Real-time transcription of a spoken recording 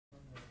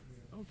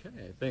Okay,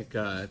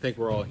 I think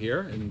we're all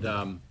here,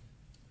 and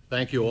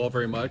thank you all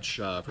very much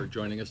for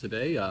joining us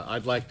today.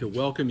 I'd like to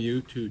welcome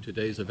you to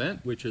today's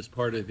event, which is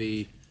part of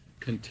the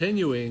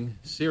continuing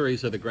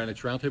series of the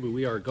Greenwich Roundtable.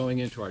 We are going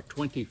into our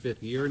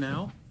 25th year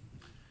now,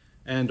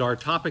 and our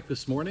topic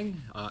this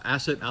morning,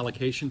 asset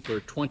allocation for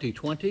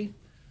 2020,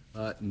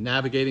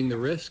 navigating the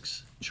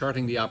risks,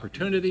 charting the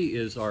opportunity,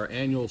 is our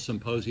annual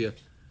symposia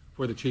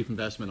for the Chief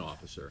Investment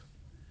Officer.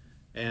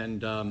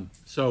 And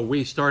so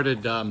we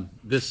started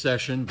this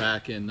session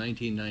back in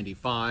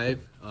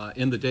 1995,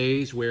 in the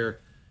days where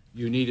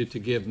you needed to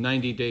give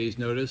 90 days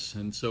notice,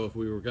 and so if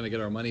we were going to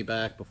get our money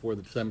back before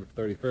the December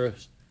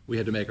 31st, we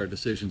had to make our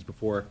decisions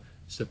before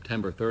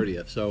September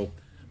 30th. So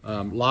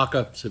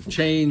lockups have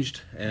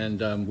changed,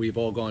 and we've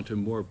all gone to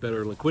more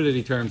better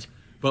liquidity terms,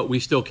 but we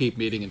still keep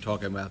meeting and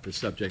talking about this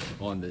subject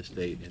on this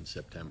date in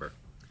September.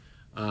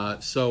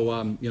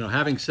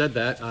 Having said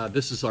that,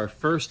 this is our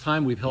first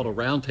time we've held a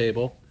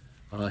roundtable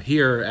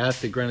here at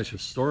the Greenwich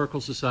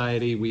Historical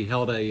Society. We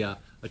held a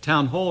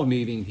town hall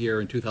meeting here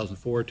in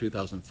 2004,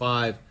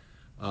 2005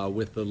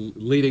 with the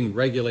leading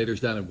regulators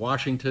down in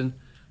Washington.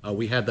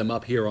 We had them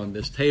up here on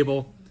this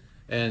table,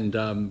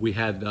 and we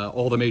had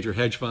all the major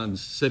hedge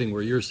funds sitting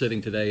where you're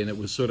sitting today, and it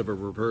was sort of a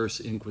reverse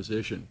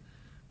inquisition.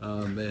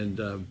 Those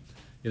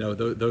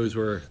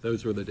were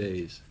the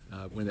days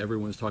when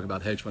everyone was talking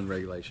about hedge fund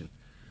regulation.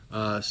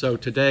 So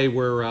today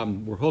we're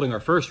holding our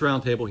first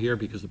roundtable here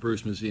because the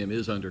Bruce Museum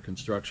is under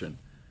construction.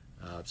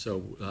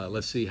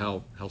 Let's see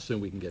how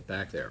soon we can get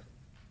back there,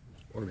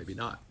 or maybe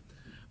not.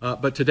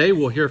 But today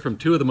we'll hear from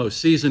two of the most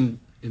seasoned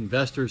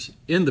investors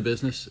in the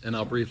business, and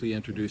I'll briefly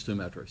introduce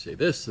them after I say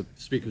this. The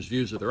speakers'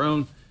 views are their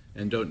own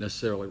and don't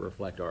necessarily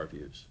reflect our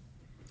views.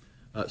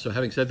 So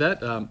having said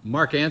that,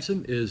 Mark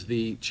Anson is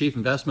the Chief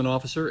Investment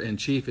Officer and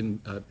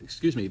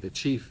the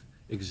Chief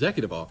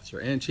Executive Officer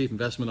and Chief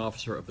Investment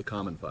Officer of the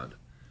Commonfund.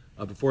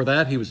 Before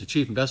that, he was the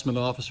Chief Investment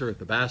Officer at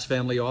the Bass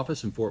Family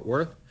Office in Fort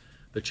Worth,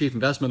 the Chief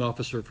Investment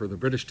Officer for the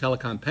British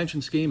Telecom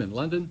Pension Scheme in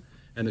London,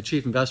 and the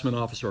Chief Investment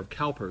Officer of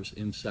CalPERS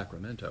in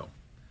Sacramento.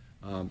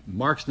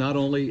 Mark's not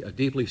only a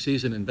deeply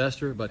seasoned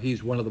investor, but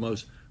he's one of the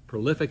most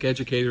prolific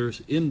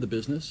educators in the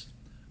business,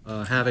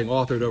 having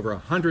authored over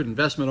 100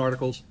 investment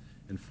articles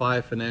and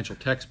 5 financial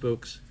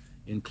textbooks,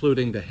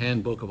 including the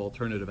Handbook of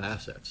Alternative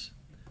Assets.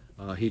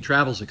 He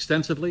travels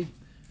extensively,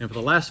 and for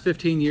the last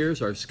 15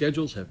 years, our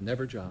schedules have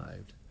never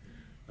jived.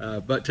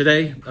 But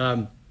today,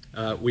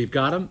 we've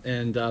got him,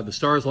 and the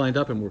stars lined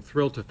up, and we're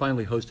thrilled to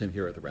finally host him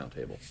here at the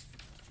Roundtable.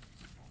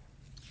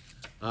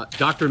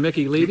 Dr.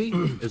 Mickey Levy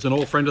is an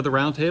old friend of the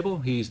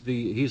Roundtable.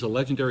 He's a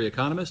legendary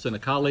economist and a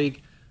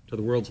colleague to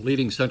the world's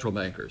leading central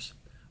bankers.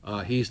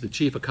 He's the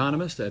chief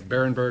economist at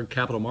Berenberg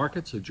Capital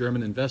Markets, a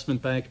German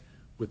investment bank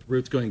with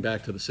roots going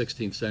back to the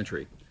 16th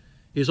century.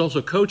 He's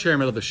also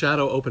co-chairman of the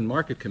Shadow Open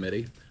Market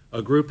Committee,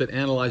 a group that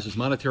analyzes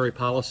monetary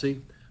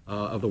policy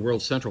of the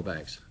world's central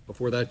banks.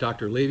 Before that,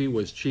 Dr. Levy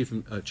was chief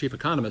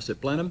economist at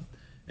Blenheim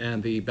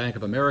and the Bank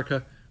of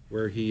America,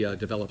 where he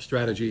developed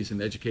strategies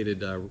and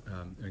educated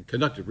and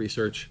conducted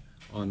research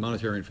on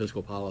monetary and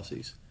fiscal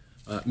policies.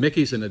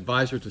 Mickey's an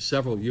advisor to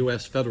several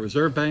U.S. Federal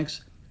Reserve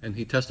banks, and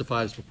he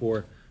testifies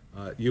before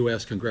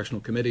U.S.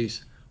 congressional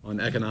committees on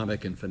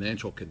economic and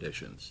financial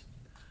conditions.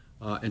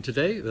 And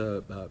today,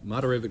 the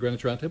moderator of the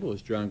Greenwich Roundtable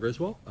is John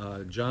Griswold.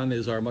 John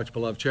is our much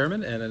beloved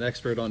chairman and an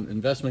expert on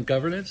investment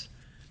governance,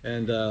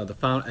 and the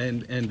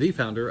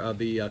founder of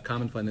the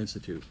Commonfund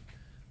Institute,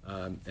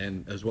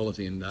 and as well as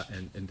the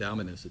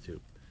Endowment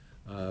Institute.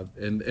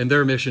 And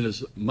their mission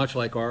is much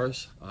like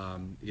ours.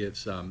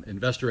 It's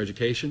investor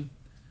education.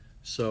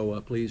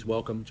 So please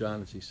welcome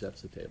John as he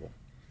sets the table.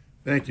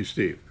 Thank you,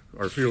 Steve,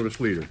 our fearless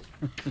leader.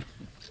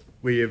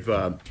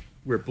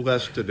 We're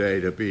blessed today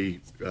to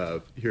be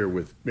here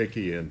with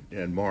Mickey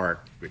and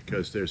Mark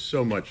because there's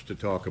so much to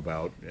talk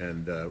about,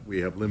 and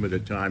we have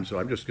limited time, so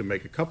I'm just going to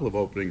make a couple of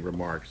opening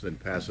remarks, then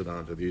pass it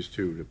on to these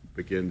two to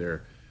begin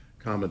their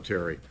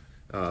commentary.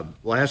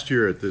 Last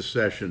year at this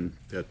session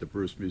at the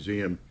Bruce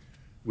Museum,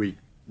 we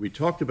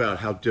talked about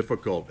how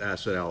difficult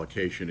asset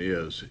allocation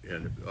is,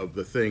 and of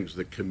the things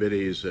that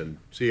committees and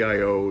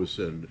CIOs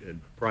and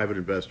private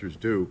investors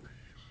do,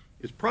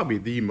 it's probably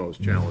the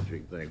most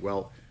challenging thing.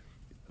 Well,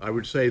 I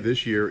would say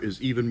this year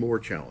is even more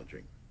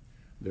challenging.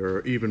 There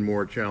are even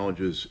more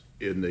challenges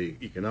in the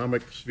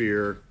economic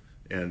sphere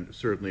and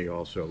certainly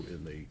also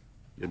in the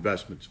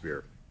investment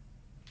sphere.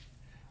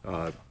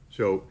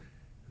 So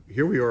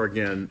here we are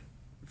again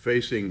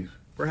facing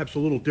perhaps a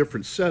little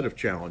different set of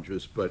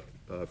challenges, but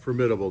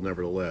formidable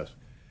nevertheless.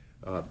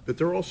 But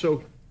there are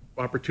also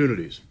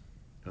opportunities,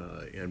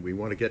 and we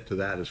want to get to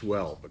that as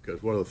well,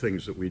 because one of the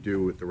things that we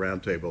do at the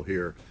Roundtable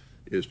here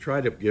is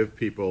try to give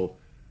people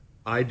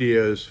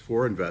ideas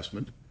for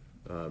investment,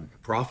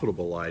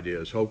 profitable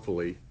ideas,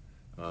 hopefully,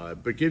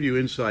 but give you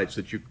insights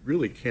that you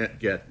really can't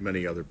get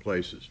many other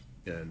places.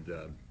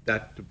 And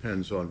that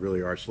depends on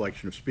really our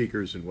selection of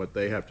speakers and what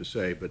they have to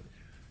say. But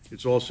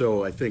it's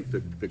also, I think,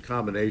 the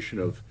combination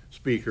of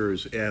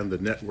speakers and the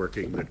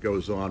networking that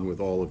goes on with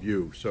all of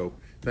you. So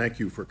thank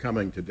you for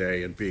coming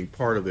today and being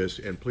part of this,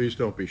 and please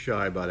don't be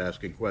shy about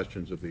asking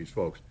questions of these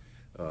folks,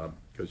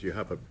 because you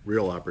have a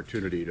real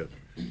opportunity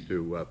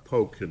to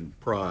poke and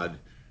prod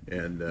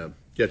and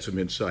get some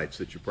insights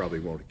that you probably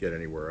won't get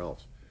anywhere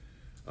else.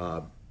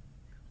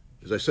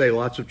 As I say,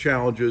 lots of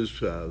challenges,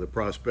 the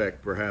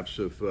prospect perhaps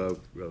of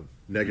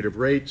negative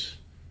rates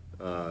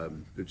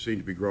that seem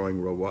to be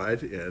growing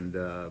worldwide,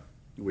 and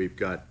we've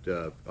got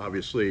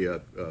obviously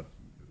a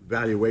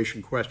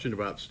valuation question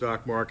about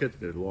stock market,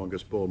 the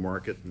longest bull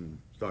market in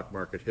stock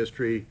market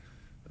history,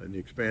 and the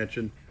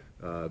expansion,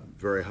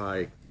 very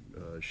high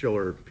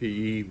Shiller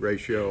PE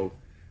ratio,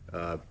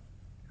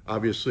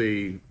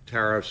 obviously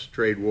tariffs,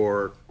 trade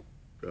war,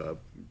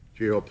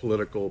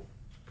 geopolitical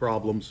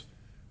problems,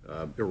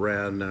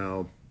 Iran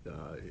now.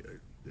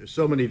 There's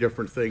so many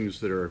different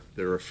things that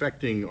are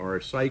affecting our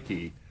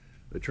psyche.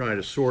 That trying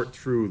to sort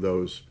through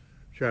those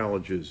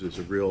challenges is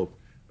a real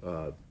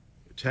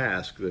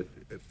task that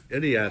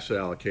any asset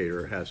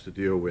allocator has to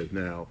deal with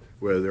now,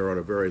 whether they're on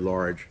a very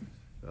large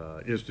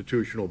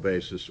institutional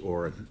basis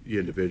or the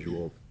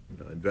individual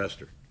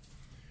investor.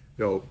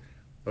 So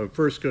I'm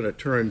first going to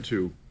turn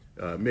to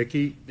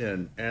Mickey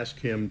and ask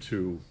him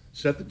to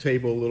set the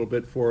table a little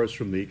bit for us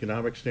from the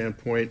economic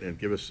standpoint and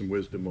give us some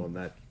wisdom on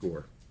that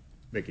score.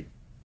 Mickey.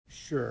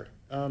 Sure.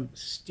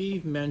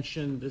 Steve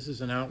mentioned this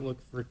is an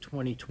outlook for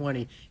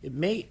 2020. It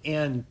may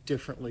end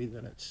differently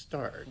than it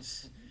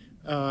starts.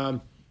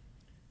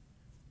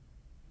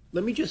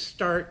 Let me just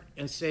start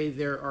and say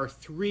there are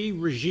three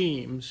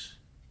regimes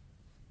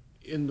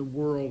in the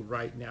world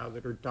right now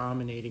that are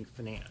dominating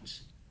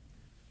finance.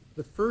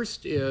 The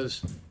first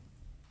is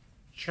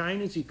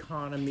China's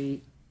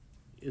economy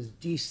is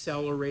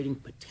decelerating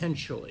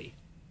potentially,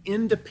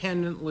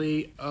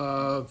 independently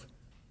of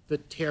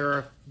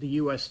the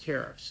U.S.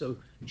 tariff. So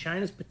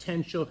China's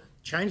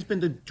been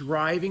the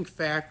driving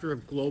factor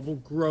of global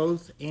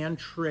growth and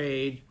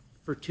trade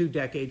for 2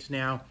 decades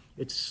now.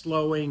 It's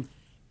slowing.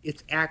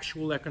 Its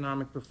actual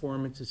economic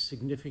performance is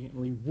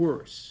significantly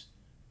worse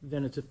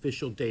than its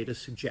official data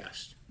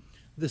suggest.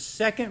 The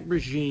second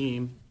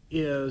regime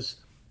is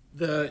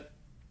the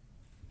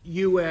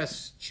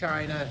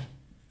U.S.-China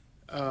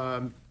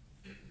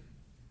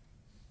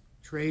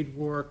trade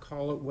war,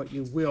 call it what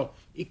you will.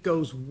 It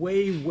goes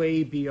way,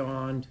 way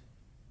beyond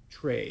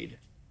trade.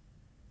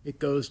 It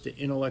goes to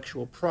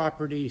intellectual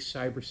property,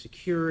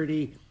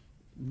 cybersecurity,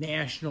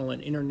 national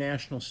and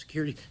international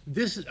security.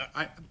 This is,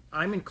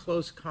 I'm in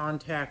close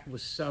contact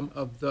with some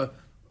of the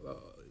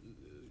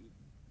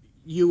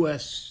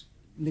U.S.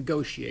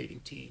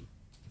 negotiating team.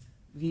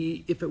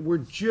 If it were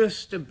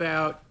just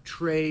about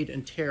trade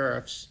and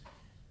tariffs,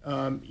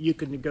 you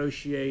could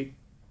negotiate,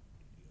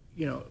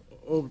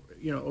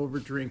 over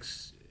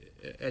drinks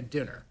at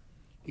dinner.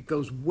 It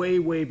goes way,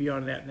 way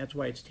beyond that, and that's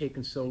why it's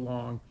taken so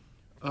long.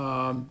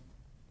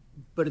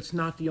 But it's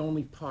not the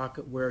only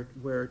pocket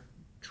where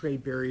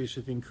trade barriers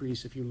have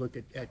increased. If you look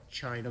at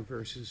China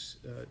versus,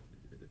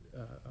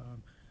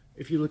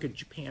 if you look at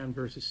Japan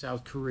versus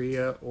South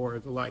Korea or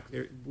the like,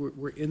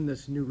 we're in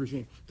this new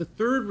regime. The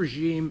third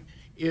regime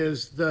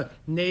is the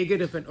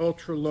negative and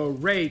ultra low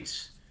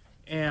rates,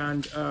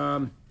 and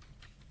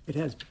it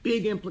has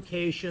big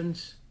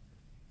implications,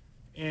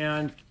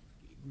 and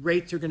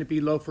rates are going to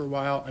be low for a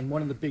while, and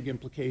one of the big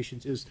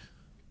implications is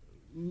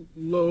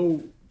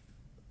low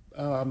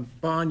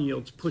bond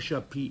yields push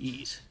up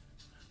PEs.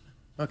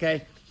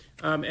 Okay?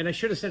 And I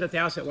should have said at the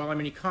outset, while I'm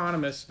an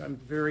economist, I'm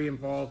very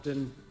involved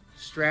in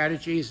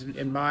strategies,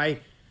 and my,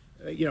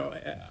 I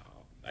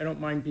don't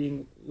mind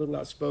being a little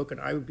outspoken.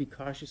 I would be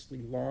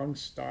cautiously long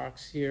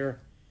stocks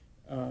here.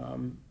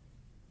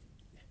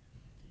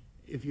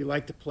 If you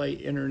like to play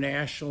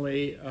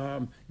internationally,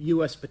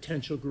 U.S.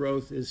 potential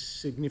growth is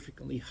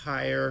significantly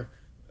higher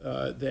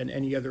than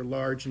any other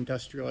large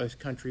industrialized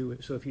country.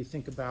 So if you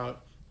think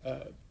about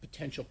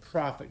potential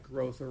profit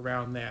growth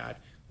around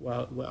that,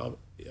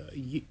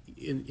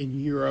 in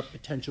Europe,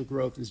 potential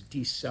growth is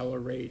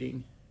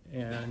decelerating,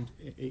 and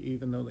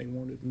even though they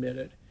won't admit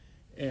it,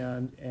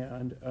 and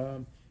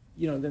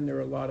then there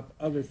are a lot of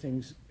other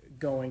things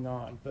going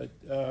on. But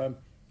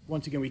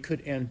once again, we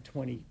could end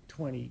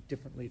 2020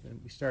 differently than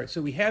we started.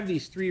 So we have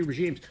these three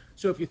regimes.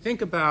 So if you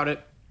think about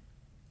it,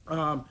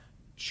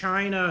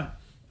 China,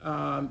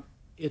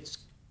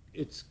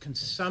 its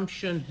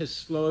consumption has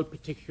slowed,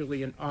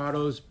 particularly in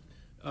autos,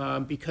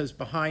 because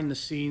behind the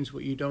scenes,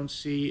 what you don't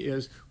see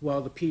is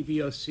while the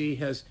PBOC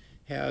has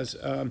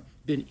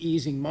been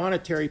easing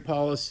monetary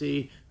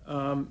policy,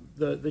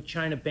 the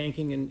China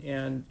Banking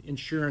and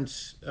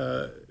Insurance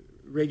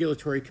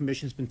Regulatory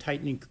Commission has been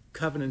tightening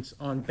covenants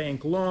on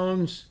bank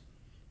loans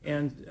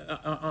and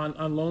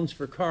on loans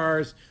for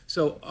cars.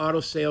 So auto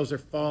sales are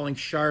falling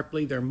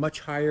sharply. They're much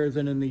higher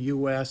than in the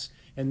U.S.,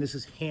 and this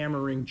is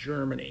hammering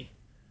Germany.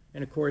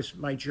 And of course,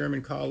 my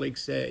German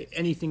colleagues say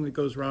anything that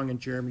goes wrong in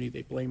Germany,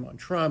 they blame on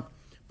Trump,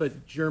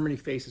 but Germany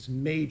faces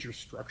major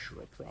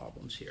structural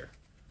problems here.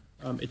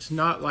 It's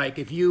not like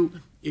if you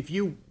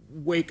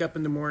wake up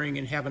in the morning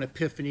and have an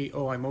epiphany,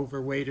 oh, I'm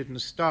overweighted in the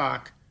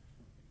stock,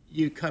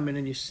 you come in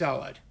and you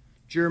sell it.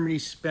 Germany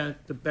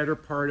spent the better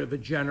part of a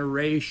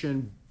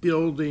generation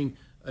building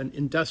an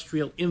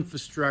industrial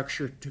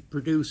infrastructure to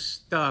produce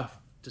stuff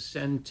to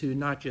send to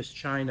not just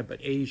China, but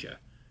Asia.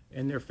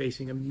 And they're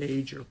facing a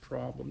major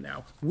problem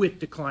now with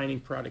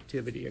declining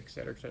productivity, et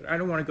cetera, et cetera. I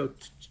don't want to go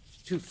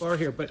too far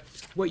here, but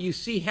what you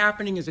see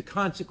happening is a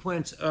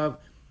consequence of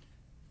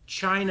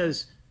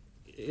China's,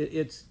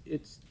 its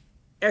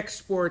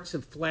exports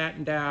have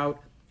flattened out,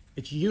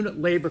 its unit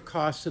labor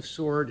costs have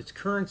soared, its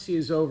currency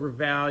is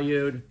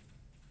overvalued,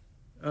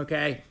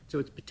 okay? So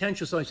its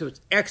potential, so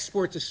its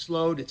exports have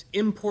slowed, its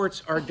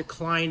imports are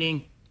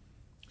declining,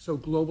 so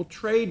global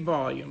trade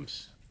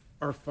volumes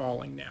are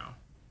falling now.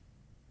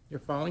 They're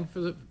falling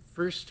for the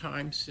first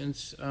time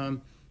since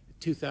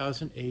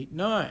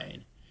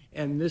 2008-9.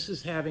 And this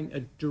is having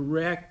a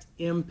direct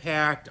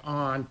impact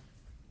on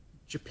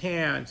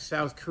Japan,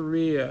 South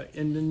Korea,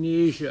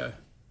 Indonesia,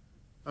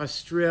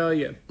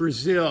 Australia,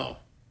 Brazil,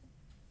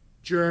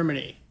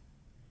 Germany.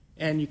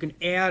 And you can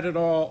add it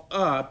all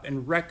up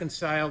and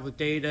reconcile the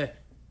data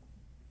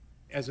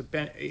as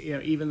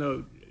even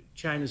though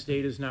China's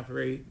data is not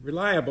very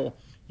reliable,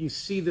 you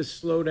see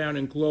this slowdown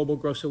in global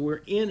growth. So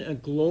we're in a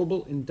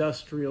global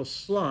industrial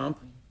slump,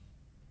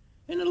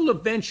 and it'll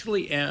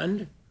eventually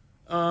end.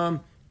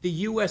 The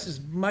U.S.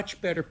 is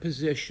much better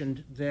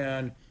positioned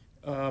than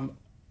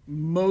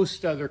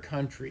most other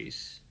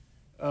countries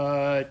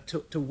to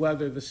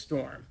weather the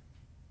storm.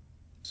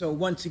 So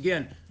once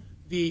again,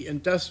 the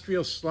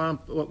industrial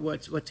slump,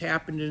 what's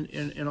happened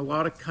in a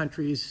lot of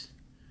countries,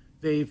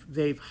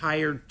 they've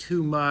hired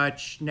too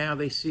much. Now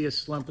they see a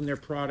slump in their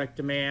product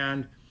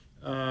demand,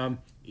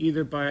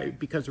 either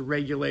because of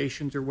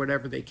regulations or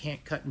whatever. They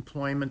can't cut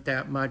employment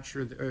that much,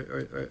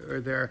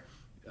 or their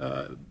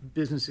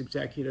business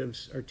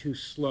executives are too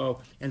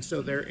slow, and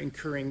so they're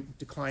incurring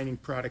declining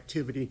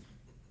productivity,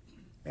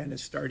 and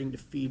it's starting to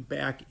feed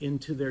back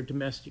into their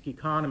domestic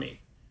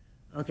economy.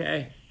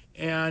 Okay,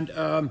 and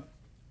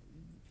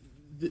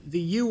the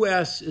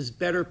U.S. is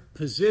better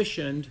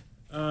positioned.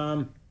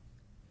 The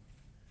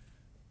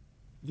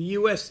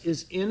U.S.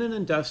 is in an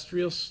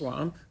industrial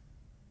slump.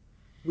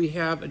 We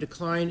have a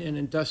decline in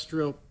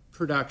industrial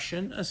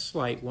production, a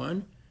slight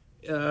one.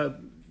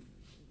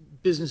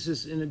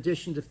 Businesses, in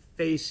addition to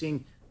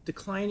facing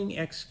declining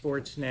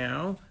exports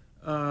now,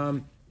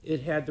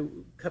 it had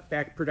to cut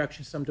back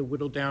production some to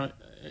whittle down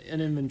an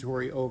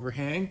inventory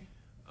overhang.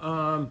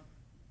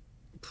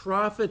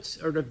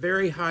 Profits are at a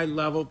very high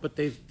level, but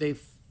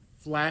they've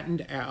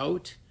flattened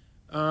out.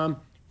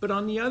 But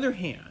on the other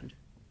hand,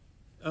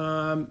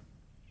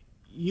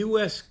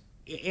 U.S.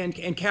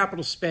 and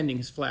capital spending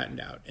has flattened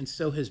out, and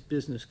so has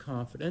business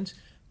confidence.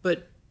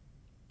 But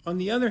on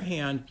the other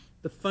hand,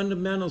 the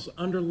fundamentals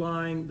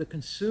underlying the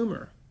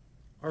consumer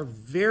are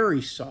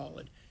very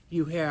solid.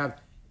 You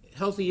have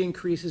healthy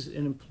increases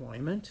in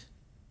employment,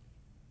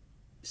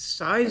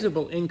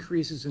 sizable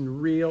increases in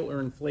real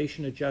or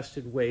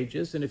inflation-adjusted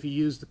wages, and if you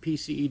use the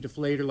PCE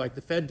deflator like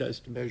the Fed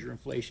does to measure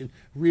inflation,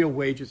 real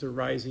wages are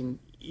rising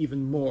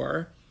even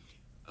more.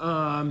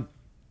 And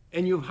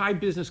you have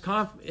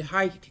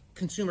high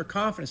consumer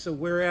confidence. So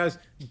whereas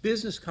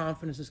business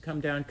confidence has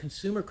come down,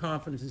 consumer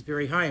confidence is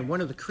very high. And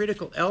one of the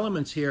critical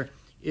elements here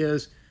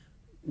is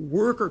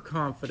worker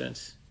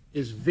confidence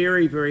is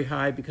very, very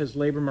high because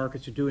labor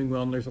markets are doing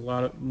well and there's a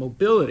lot of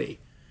mobility.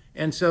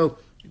 And so,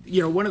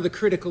 one of the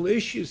critical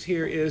issues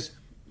here is,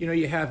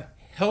 you have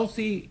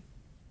healthy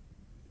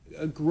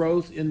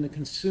growth in the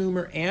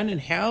consumer and in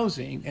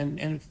housing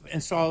and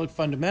solid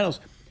fundamentals.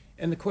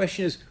 And the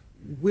question is,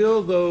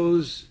 will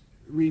those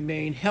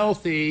remain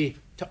healthy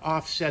to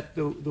offset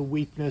the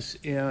weakness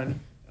in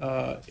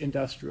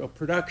industrial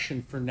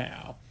production for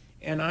now?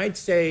 And I'd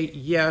say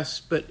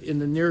yes, but in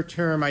the near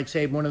term, I'd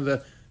say one of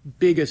the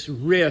biggest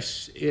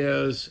risks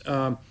is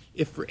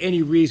if for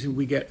any reason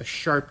we get a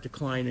sharp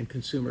decline in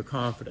consumer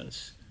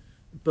confidence.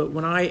 But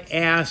when I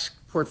ask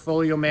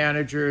portfolio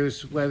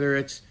managers, whether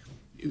it's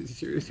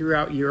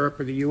throughout Europe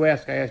or the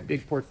US, I ask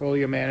big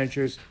portfolio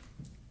managers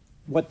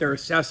what their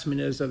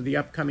assessment is of the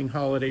upcoming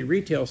holiday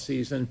retail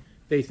season,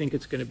 they think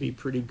it's going to be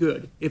pretty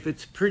good. If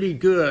it's pretty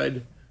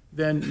good,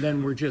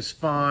 then we're just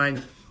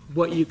fine.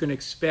 What you can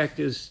expect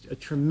is a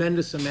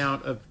tremendous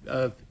amount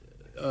of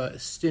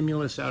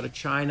stimulus out of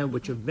China,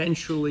 which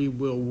eventually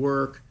will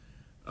work,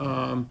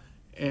 and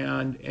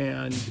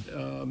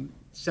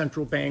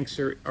central banks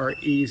are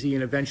easy,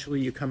 and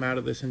eventually you come out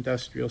of this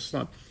industrial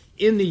slump.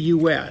 In the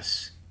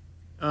U.S.,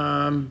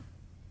 I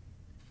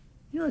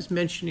was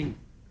mentioning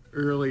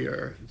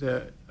earlier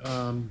that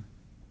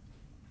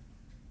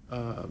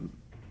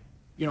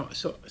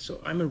so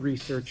I'm a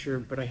researcher,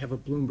 but I have a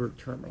Bloomberg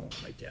terminal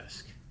on my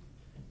desk,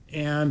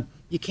 and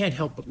you can't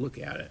help but look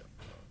at it,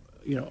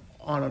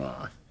 on and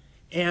off.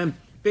 And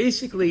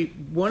basically,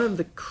 one of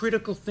the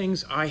critical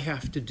things I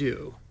have to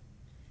do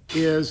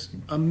is,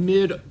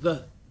 amid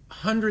the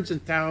hundreds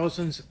and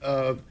thousands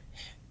of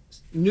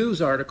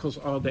news articles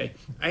all day,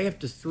 I have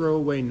to throw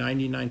away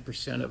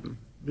 99% of them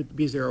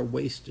because they're a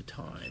waste of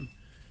time.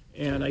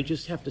 And I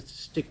just have to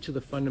stick to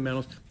the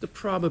fundamentals. The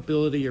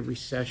probability of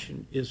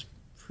recession is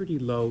pretty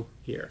low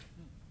here.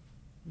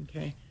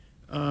 Okay.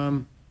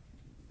 Um,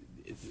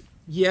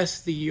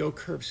 yes, the yield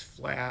curve's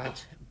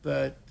flat,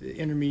 but the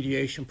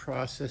intermediation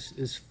process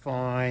is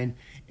fine,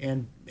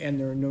 and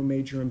there are no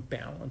major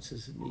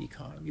imbalances in the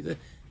economy.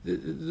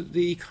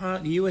 The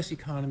U.S.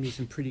 economy is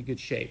in pretty good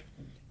shape.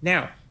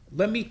 Now,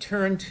 let me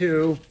turn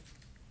to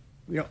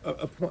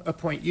a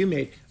point you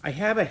made. I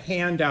have a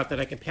handout that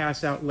I can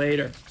pass out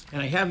later,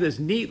 and I have this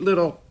neat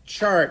little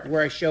chart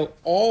where I show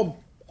a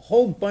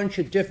whole bunch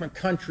of different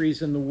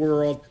countries in the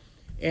world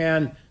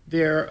and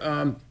their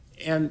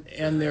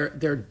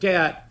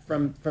debt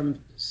from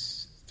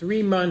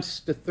 3 months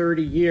to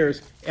 30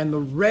 years, and the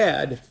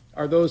red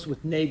are those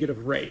with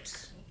negative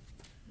rates.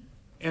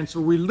 And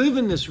so we live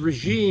in this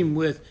regime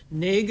with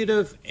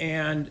negative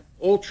and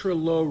ultra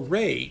low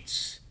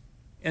rates.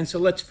 And so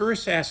let's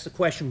first ask the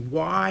question,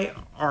 why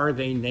are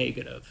they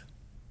negative?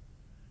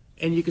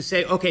 And you could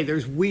say, okay,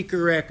 there's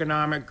weaker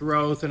economic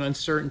growth and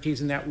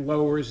uncertainties, and that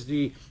lowers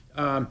the,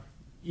 a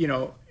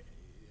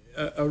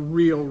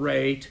real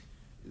rate.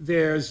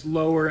 There's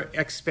lower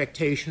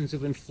expectations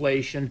of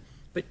inflation.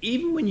 But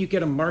even when you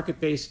get a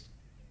market-based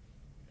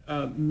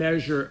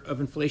measure of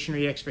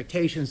inflationary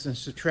expectations and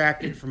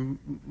subtract it from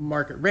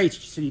market rates,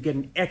 so you get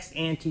an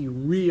ex-ante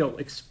real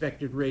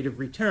expected rate of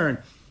return,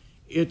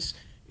 it's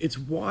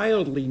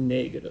wildly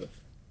negative.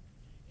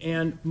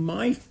 And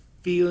my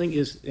feeling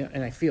is,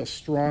 and I feel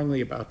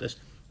strongly about this,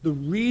 the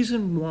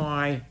reason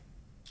why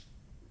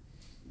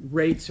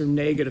rates are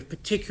negative,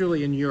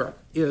 particularly in Europe,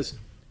 is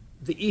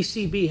the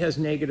ECB has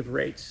negative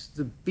rates,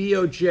 the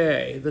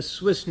BOJ, the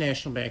Swiss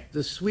National Bank,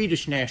 the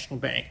Swedish National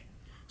Bank.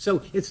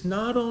 So it's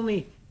not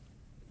only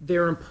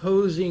they're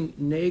imposing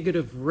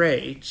negative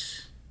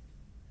rates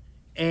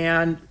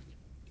and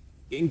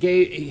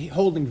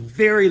holding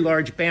very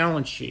large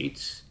balance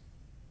sheets,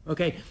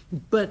 okay,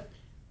 but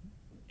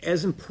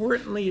as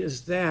importantly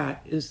as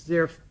that is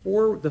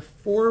the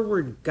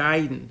forward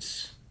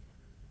guidance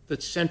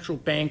that central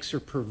banks are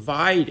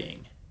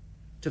providing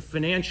to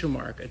financial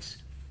markets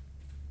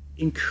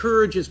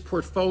encourages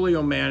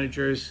portfolio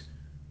managers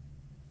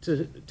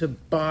to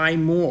buy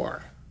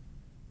more.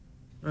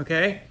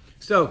 Okay?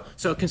 So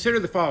consider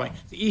the following.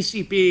 The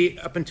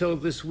ECB, up until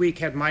this week,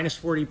 had minus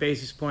 40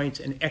 basis points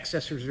and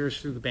excess reserves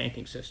through the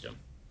banking system.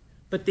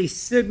 But they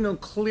signal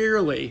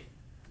clearly,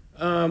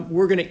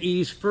 we're going to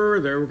ease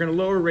further, we're going to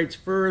lower rates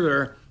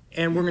further,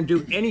 and we're going to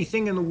do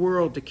anything in the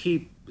world to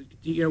keep,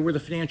 we're the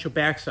financial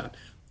backstop.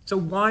 So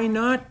why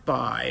not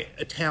buy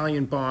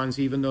Italian bonds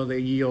even though they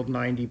yield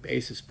 90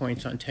 basis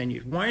points on 10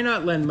 years? Why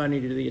not lend money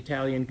to the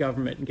Italian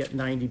government and get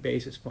 90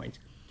 basis points?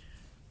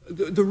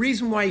 The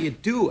reason why you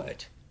do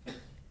it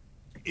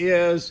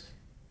is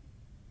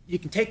you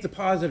can take the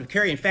positive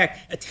carry. In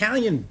fact,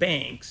 Italian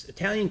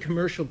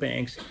commercial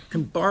banks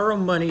can borrow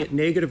money at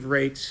negative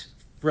rates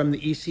from the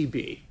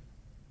ECB,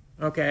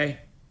 okay?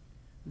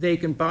 They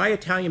can buy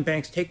Italian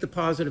banks, take the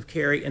positive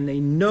carry, and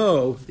they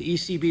know the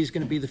ECB is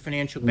going to be the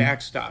financial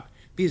backstop.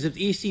 Because if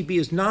the ECB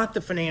is not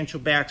the financial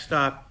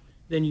backstop,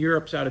 then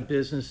Europe's out of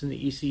business and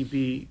the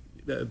ECB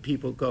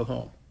people go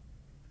home.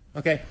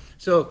 Okay,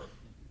 so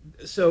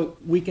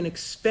we can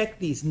expect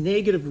these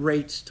negative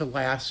rates to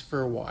last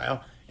for a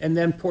while, and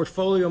then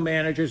portfolio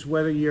managers,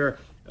 whether you're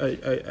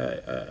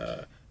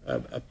a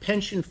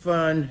pension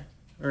fund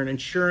or an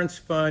insurance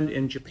fund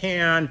in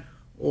Japan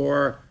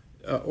or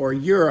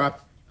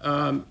Europe,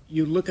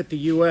 you look at the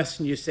U.S.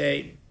 and you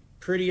say,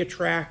 pretty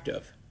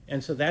attractive.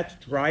 And so that's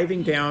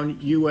driving down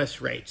U.S.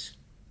 rates.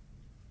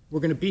 We're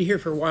going to be here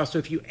for a while. So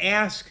if you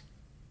ask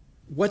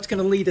what's going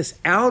to lead us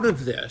out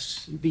of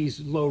these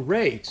low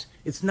rates,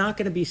 it's not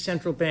going to be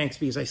central banks,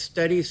 because I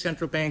study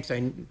central banks.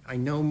 I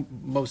know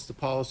most of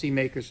the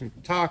policymakers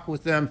and talk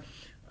with them.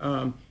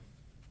 The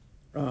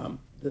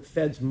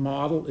Fed's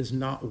model is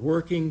not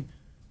working.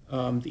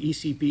 The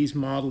ECB's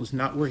model is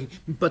not working.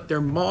 But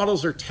their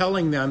models are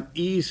telling them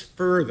ease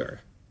further.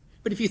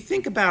 But if you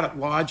think about it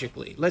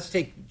logically, let's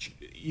take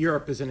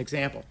Europe as an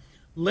example.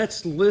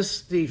 Let's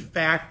list the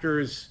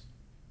factors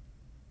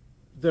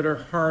that are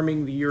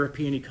harming the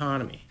European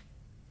economy.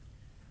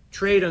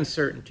 Trade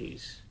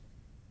uncertainties,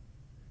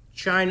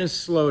 China's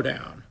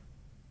slowdown,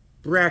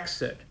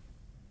 Brexit,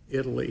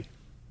 Italy.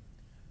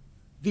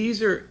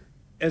 These are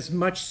as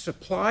much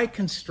supply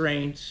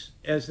constraints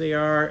as they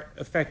are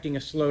affecting a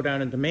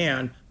slowdown in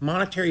demand.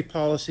 Monetary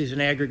policy is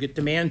an aggregate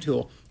demand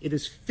tool. It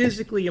is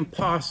physically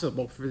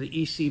impossible for the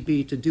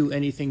ECB to do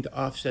anything to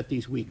offset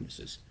these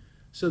weaknesses.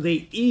 So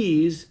they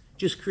ease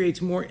just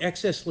creates more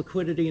excess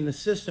liquidity in the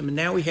system, and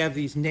now we have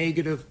these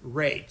negative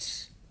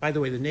rates. By the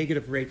way, the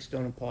negative rates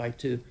don't apply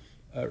to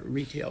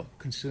retail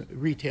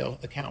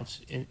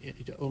accounts,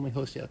 only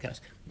wholesale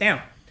accounts.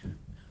 Now,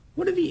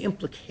 what are the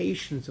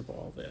implications of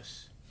all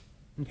this?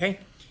 Okay,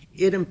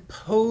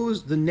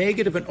 the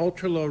negative and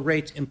ultra low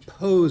rates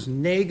impose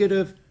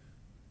negative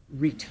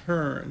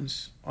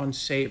returns on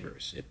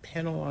savers. It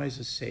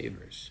penalizes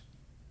savers.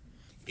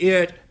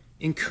 It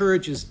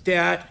encourages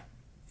debt.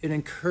 It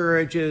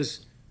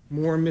encourages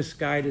more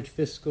misguided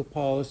fiscal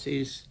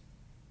policies.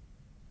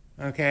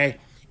 Okay,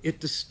 it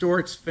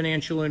distorts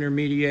financial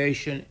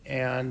intermediation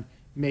and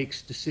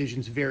makes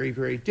decisions very,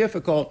 very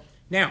difficult.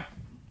 Now,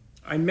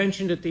 I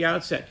mentioned at the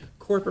outset,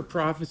 corporate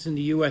profits in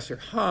the U.S. are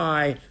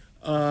high.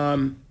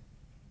 By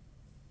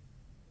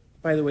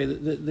the way,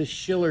 the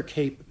Shiller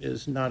Cape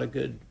is not a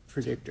good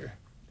predictor.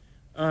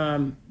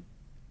 But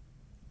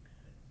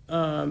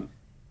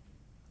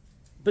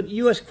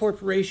U.S.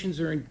 corporations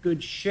are in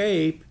good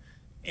shape,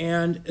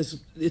 and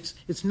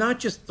it's not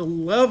just the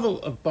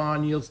level of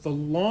bond yields. The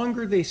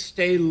longer they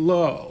stay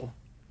low,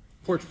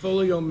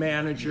 portfolio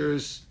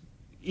managers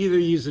either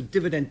use a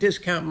dividend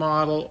discount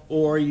model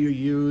or you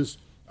use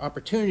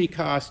opportunity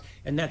cost,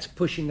 and that's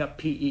pushing up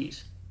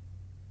PEs.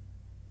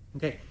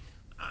 Okay,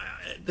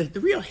 the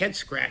real head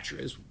scratcher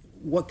is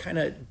what kind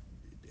of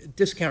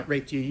discount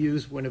rate do you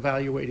use when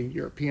evaluating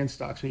European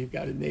stocks when you've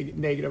got a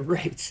negative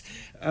rates?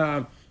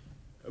 Let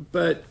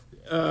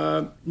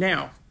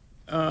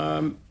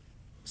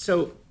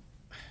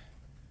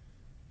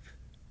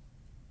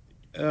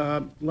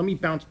me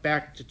bounce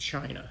back to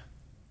China.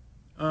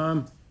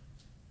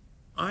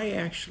 I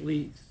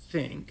actually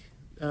think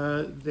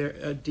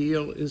a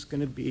deal is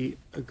going to be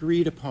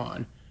agreed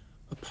upon,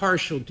 a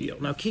partial deal.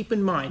 Now, keep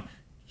in mind,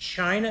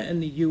 China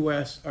and the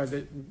U.S. are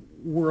the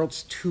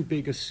world's two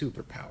biggest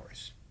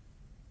superpowers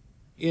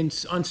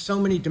on so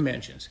many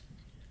dimensions.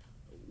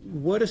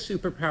 What do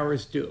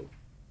superpowers do?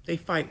 They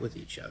fight with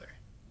each other.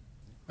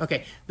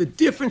 Okay, the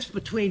difference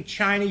between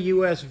China,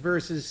 U.S.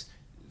 versus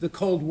the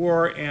Cold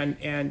War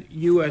and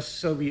U.S.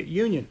 Soviet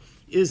Union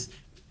is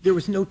there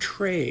was no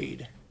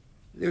trade.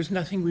 There's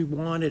nothing we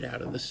wanted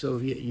out of the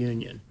Soviet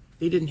Union.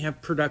 They didn't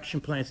have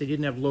production plants. They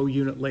didn't have low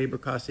unit labor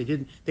costs.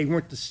 They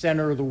weren't the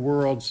center of the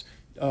world's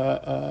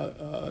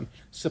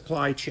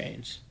supply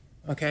chains.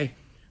 Okay,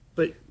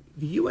 but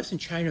the U.S. and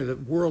China are the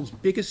world's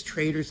biggest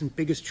traders and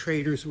biggest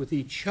traders with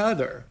each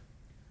other.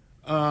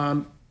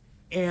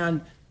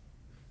 And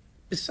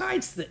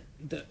besides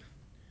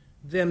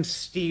them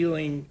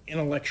stealing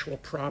intellectual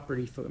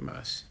property from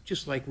us,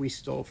 just like we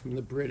stole from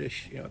the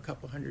British, a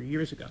couple hundred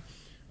years ago,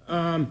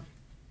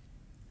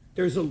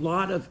 there's a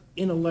lot of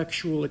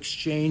intellectual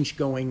exchange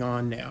going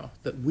on now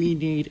that we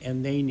need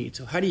and they need.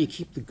 So how do you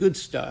keep the good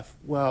stuff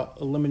while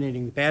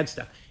eliminating the bad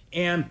stuff?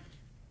 And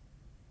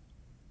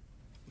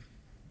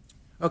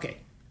okay,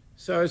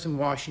 so I was in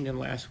Washington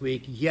last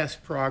week. Yes,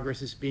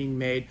 progress is being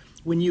made.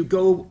 When you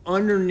go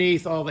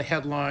underneath all the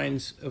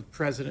headlines of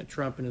President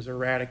Trump and his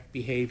erratic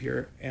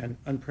behavior and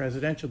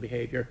unpresidential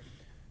behavior,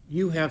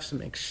 you have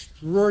some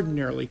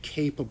extraordinarily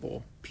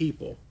capable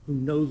people who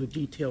know the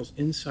details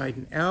inside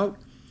and out,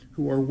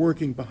 who are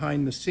working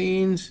behind the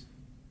scenes.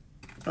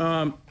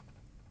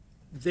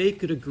 They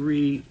could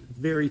agree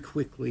very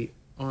quickly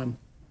on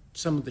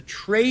some of the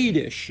trade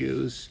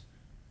issues,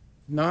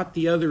 not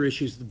the other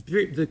issues.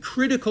 The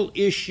critical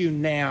issue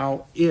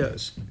now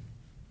is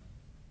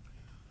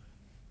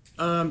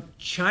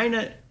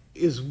China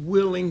is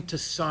willing to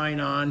sign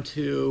on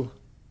to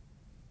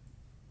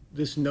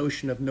this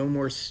notion of no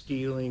more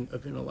stealing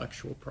of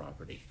intellectual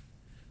property.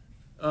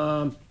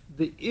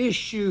 The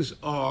issues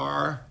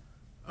are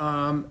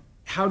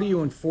how do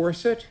you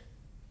enforce it?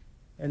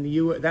 And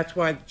that's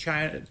why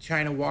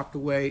China walked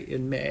away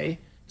in May.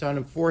 It's on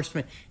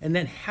enforcement. And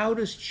then how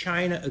does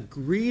China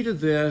agree to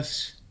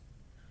this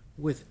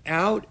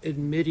without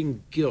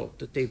admitting guilt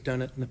that they've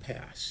done it in the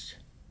past?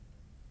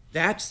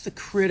 That's the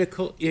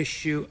critical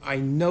issue. I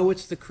know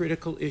it's the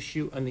critical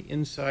issue on the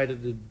inside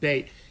of the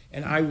debate,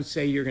 and I would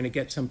say you're going to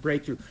get some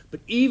breakthrough. But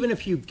even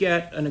if you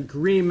get an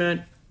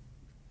agreement,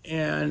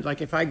 and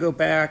like if I go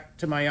back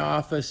to my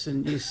office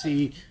and you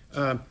see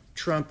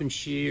Trump and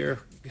Xi are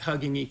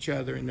hugging each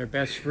other and they're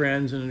best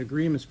friends and an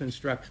agreement's been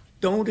struck,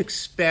 don't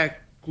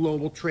expect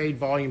global trade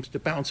volumes to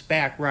bounce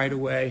back right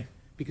away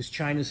because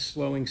China's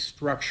slowing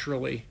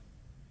structurally.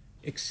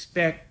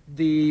 Expect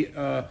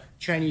the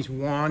Chinese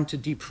yuan to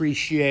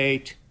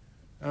depreciate.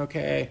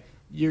 Okay,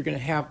 you're going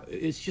to have,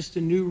 it's just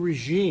a new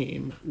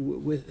regime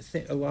with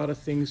a lot of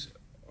things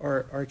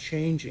are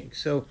changing.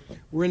 So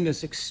we're in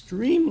this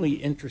extremely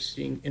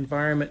interesting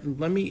environment. And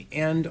let me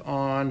end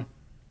on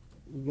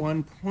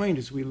one point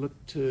as we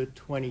look to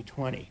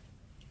 2020.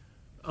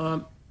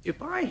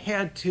 If I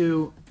had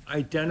to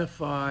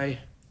identify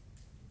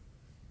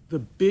the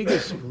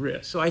biggest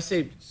risk, so I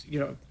say,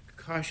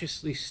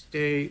 cautiously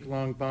stay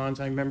long bonds.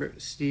 I remember,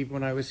 Steve,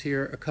 when I was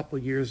here a couple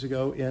years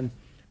ago in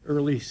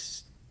early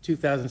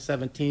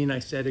 2017, I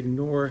said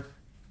ignore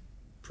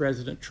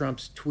President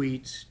Trump's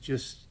tweets,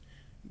 just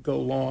go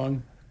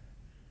long.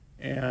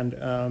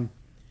 And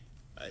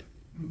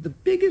the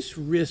biggest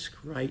risk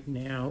right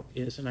now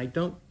is, and I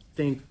don't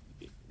think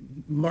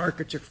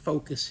markets are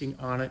focusing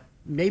on it,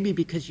 maybe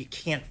because you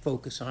can't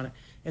focus on it,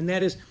 and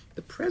that is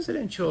the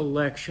presidential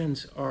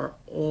elections are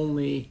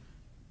only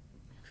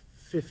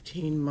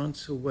 15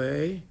 months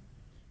away.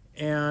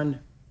 And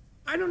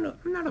I don't know,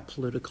 I'm not a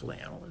political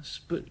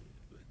analyst, but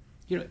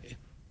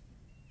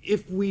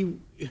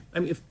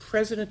if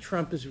President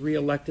Trump is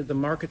reelected, the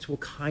markets will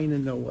kind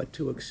of know what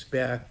to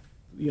expect.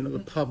 The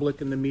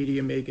public and the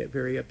media may get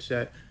very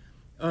upset.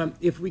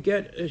 If we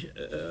get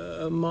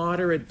a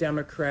moderate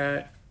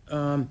Democrat,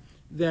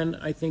 then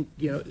I think,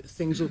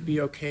 things will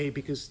be okay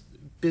because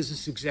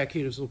business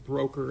executives will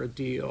broker a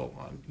deal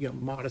on,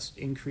 modest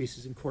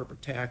increases in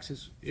corporate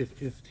taxes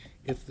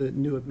if the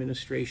new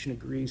administration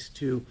agrees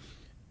to,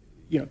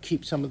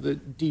 keep some of the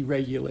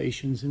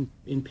deregulations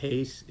in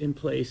place,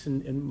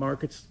 and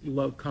markets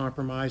love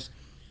compromise.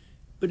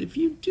 But if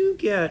you do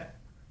get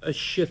a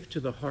shift to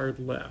the hard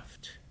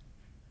left,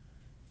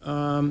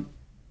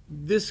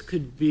 this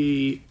could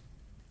be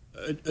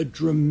a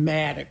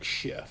dramatic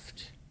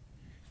shift.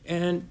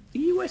 And the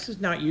U.S.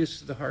 is not used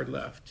to the hard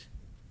left.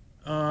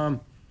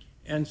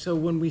 And so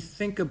when we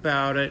think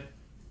about it,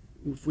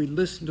 if we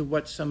listen to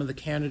what some of the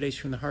candidates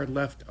from the hard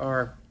left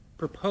are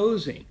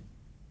proposing,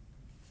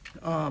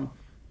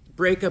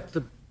 break up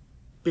the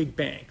big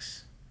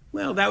banks.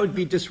 Well, that would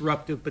be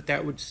disruptive, but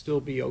that would still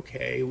be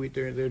okay.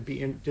 There'd be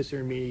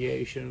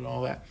disintermediation and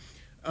all that.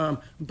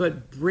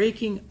 But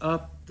breaking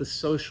up the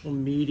social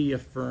media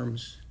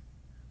firms,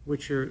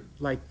 which are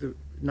like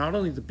not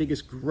only the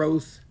biggest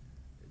growth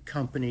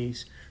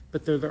companies,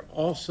 but they're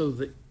also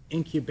the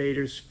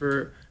incubators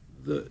for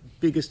the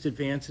biggest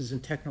advances in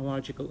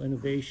technological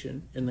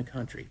innovation in the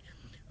country.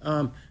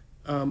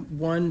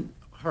 One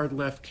hard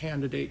left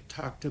candidate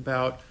talked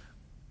about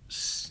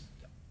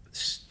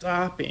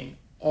stopping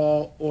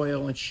all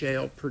oil and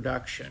shale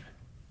production.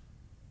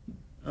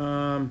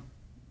 So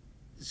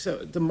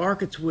the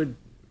markets would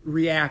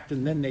react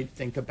and then they'd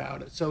think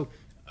about it. So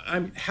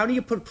how do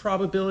you put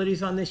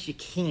probabilities on this? You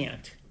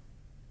can't.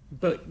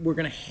 But we're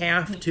going to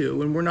have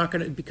to, and we're not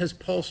going to, because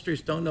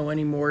pollsters don't know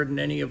any more than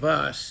any of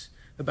us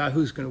about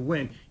who's going to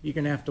win. You're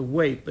going to have to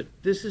wait. But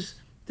this is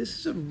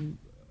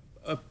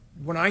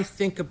when I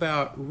think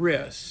about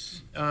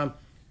risks,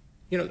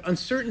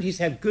 uncertainties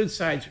have good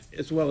sides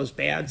as well as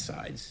bad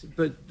sides.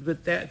 But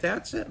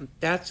that's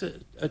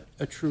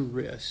a true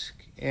risk,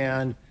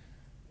 and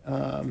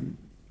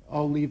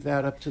I'll leave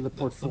that up to the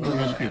portfolio Let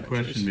me ask you a managers.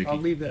 question, Mickey. I'll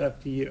leave that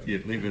up to you. Yeah,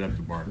 leave it up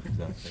to Mark.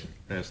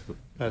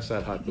 Pass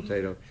that hot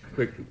potato.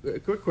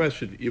 Quick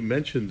question. You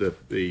mentioned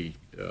that the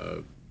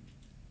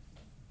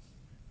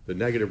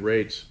negative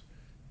rates.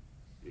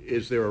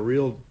 Is there a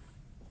real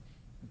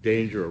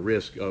danger or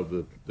risk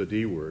of the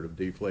D word, of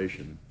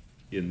deflation,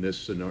 in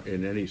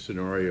any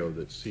scenario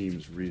that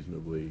seems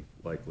reasonably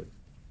likely?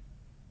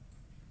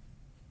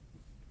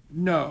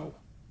 No.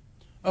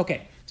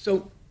 Okay,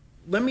 so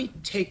let me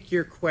take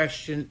your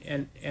question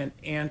and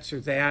answer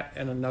that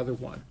and another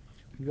one.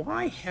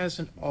 Why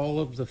hasn't all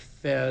of the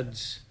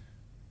Fed's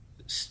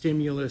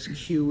stimulus,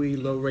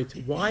 QE, low rates,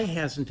 why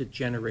hasn't it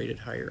generated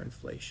higher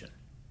inflation?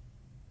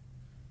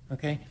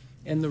 Okay,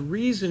 and the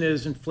reason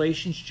is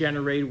inflation's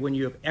generated when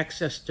you have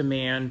excess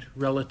demand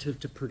relative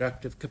to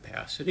productive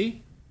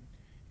capacity.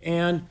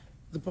 And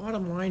the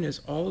bottom line is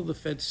all of the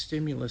Fed's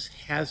stimulus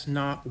has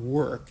not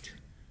worked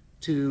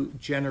to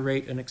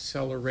generate an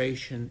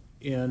acceleration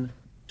in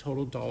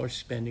total dollar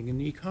spending in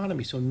the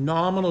economy. So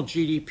nominal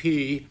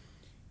GDP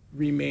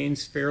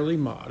remains fairly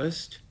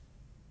modest,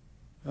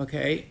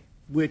 okay,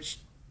 which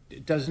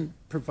doesn't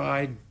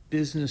provide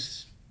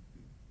business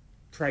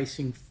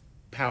pricing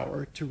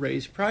power to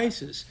raise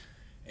prices.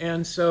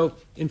 And so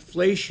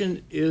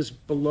inflation is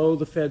below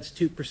the Fed's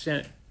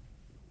 2%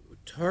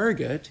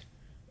 target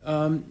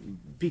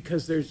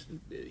because there's,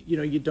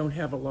 you don't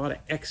have a lot of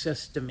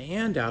excess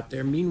demand out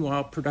there.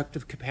 Meanwhile,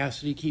 productive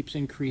capacity keeps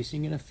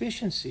increasing in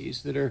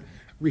efficiencies that are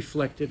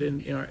reflected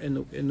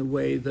in the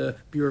way the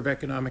Bureau of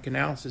Economic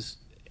Analysis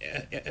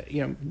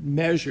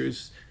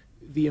measures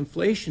the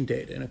inflation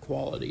data in a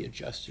quality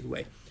adjusted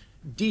way.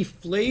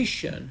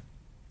 Deflation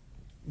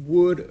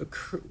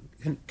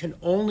can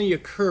only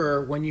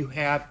occur when you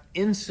have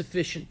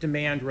insufficient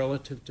demand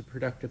relative to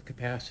productive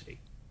capacity.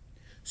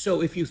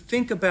 So if you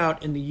think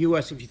about in the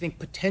US, if you think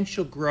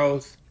potential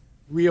growth,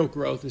 real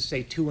growth is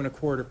say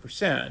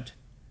 2.25%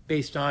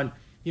 based on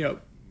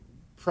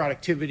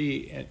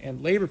productivity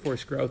and labor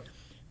force growth,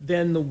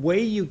 then the way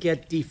you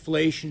get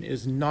deflation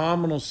is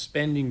nominal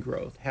spending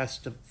growth has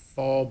to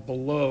fall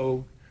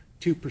below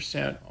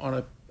 2%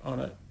 on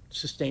a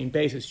sustained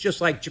basis.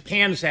 Just like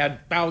Japan's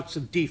had bouts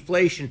of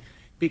deflation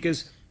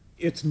because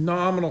its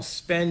nominal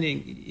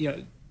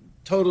spending,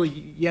 total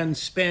yen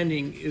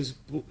spending has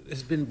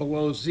been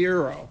below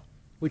zero,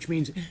 which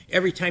means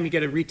every time you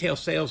get a retail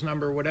sales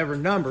number or whatever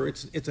number,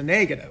 it's a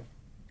negative.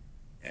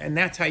 And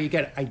that's how you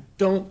get it. I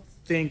don't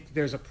think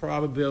there's a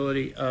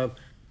probability of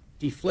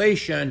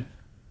deflation.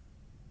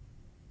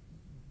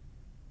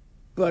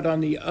 But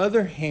on the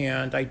other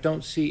hand, I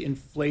don't see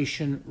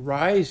inflation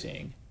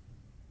rising.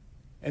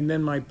 And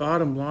then my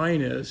bottom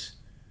line is,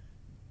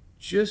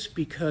 just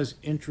because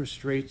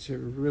interest rates are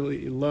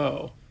really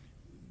low,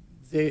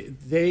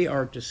 they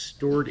are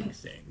distorting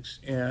things.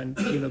 And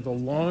the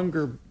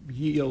longer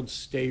yields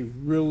stay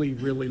really,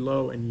 really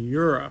low in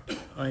Europe,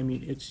 I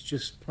mean, it's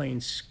just plain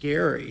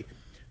scary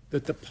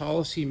that the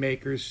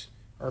policymakers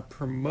are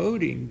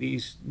promoting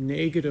these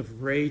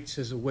negative rates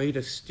as a way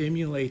to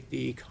stimulate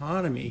the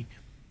economy.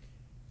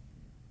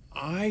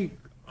 I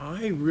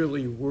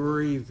really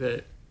worry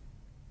that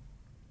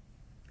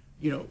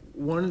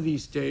one of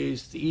these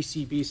days, the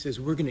ECB says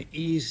we're going to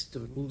ease to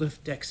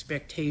lift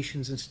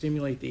expectations and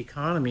stimulate the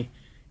economy,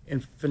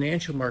 and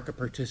financial market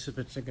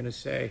participants are going to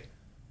say,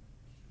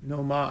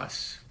 no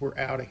mas, we're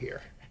out of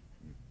here.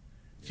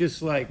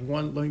 Just like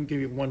let me give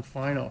you one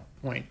final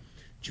point.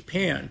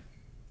 Japan,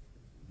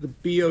 the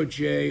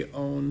BOJ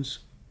owns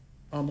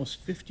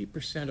almost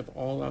 50% of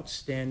all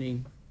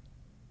outstanding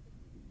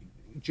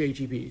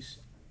JGBs,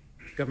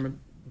 government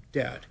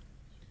debt.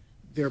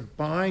 They're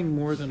buying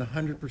more than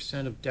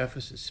 100% of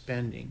deficit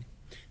spending.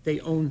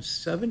 They own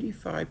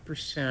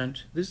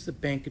 75%, this is the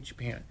Bank of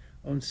Japan,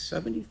 owns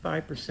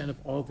 75% of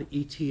all the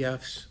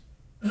ETFs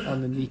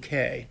on the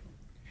Nikkei.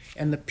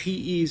 And the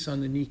PEs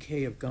on the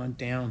Nikkei have gone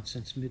down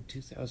since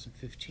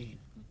mid-2015.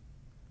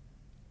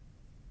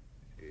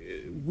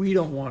 We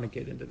don't want to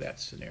get into that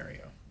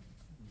scenario.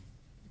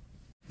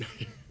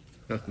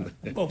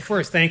 Well,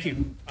 first, thank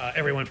you,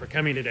 everyone, for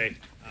coming today.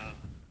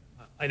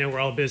 I know we're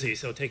all busy,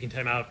 so taking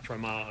time out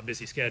from a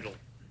busy schedule,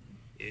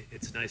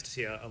 it's nice to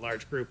see a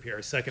large group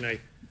here. Second,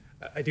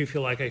 I do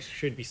feel like I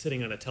should be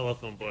sitting on a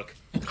telephone book.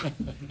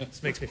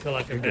 This makes me feel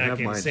like I'm back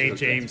in St.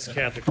 James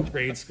Catholic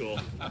grade school.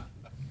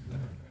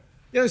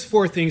 There's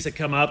four things that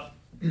come up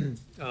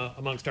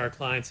amongst our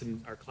clients,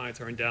 and our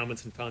clients are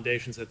endowments and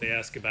foundations that they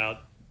ask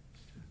about,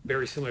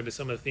 very similar to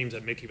some of the themes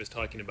that Mickey was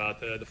talking about.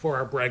 The four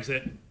are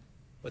Brexit,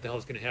 what the hell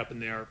is going to happen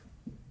there,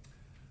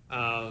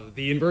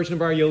 the inversion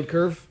of our yield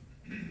curve,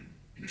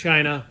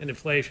 China, and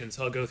inflation,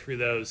 so I'll go through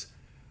those.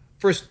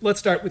 First, let's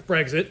start with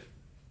Brexit.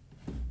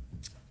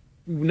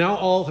 Now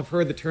all have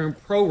heard the term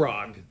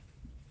prorogue.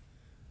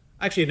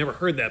 Actually, I'd never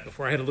heard that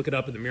before. I had to look it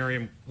up in the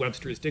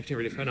Merriam-Webster's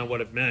dictionary to find out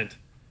what it meant.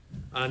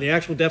 The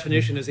actual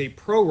definition is a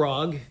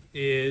prorogue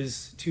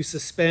is to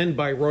suspend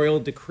by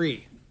royal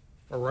decree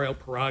or royal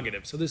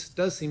prerogative. So this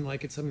does seem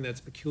like it's something that's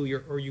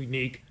peculiar or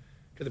unique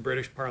to the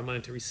British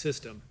parliamentary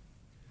system.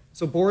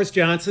 So Boris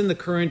Johnson, the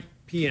current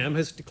PM,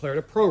 has declared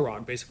a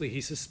prorogue. Basically,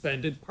 he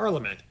suspended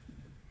Parliament.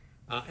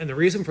 And the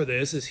reason for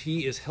this is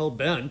he is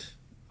hell-bent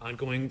on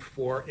going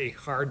for a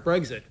hard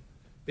Brexit,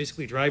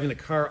 basically driving the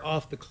car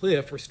off the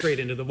cliff or straight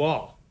into the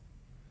wall.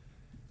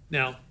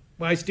 Now,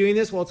 why he's doing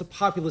this? Well, it's a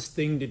populist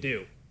thing to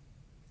do,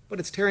 but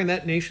it's tearing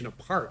that nation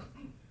apart.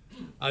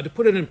 To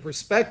put it in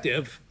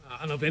perspective, I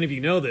don't know if any of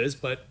you know this,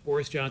 but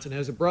Boris Johnson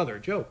has a brother,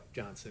 Joe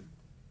Johnson.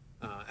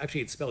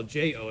 Actually, it's spelled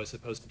J-O as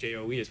opposed to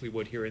J-O-E as we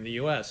would here in the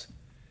U.S.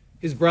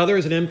 His brother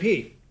is an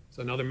MP,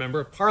 so another member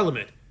of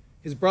Parliament.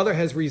 His brother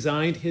has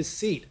resigned his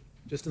seat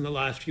just in the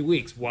last few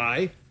weeks.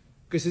 Why?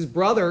 Because his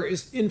brother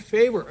is in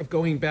favor of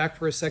going back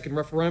for a second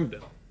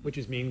referendum, which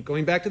is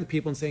going back to the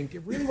people and saying, do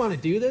you really want to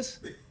do this?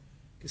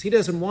 Because he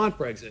doesn't want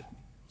Brexit.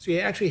 So you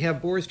actually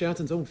have Boris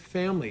Johnson's own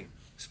family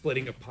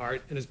splitting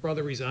apart and his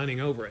brother resigning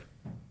over it.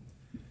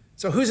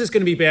 So who's this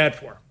going to be bad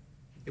for?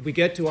 If we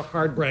get to a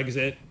hard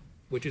Brexit,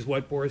 which is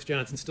what Boris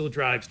Johnson still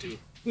drives to,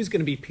 who's going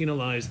to be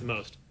penalized the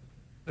most?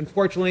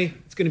 Unfortunately,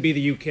 it's going to be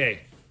the UK.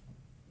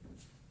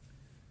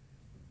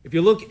 If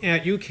you look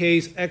at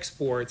UK's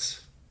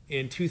exports,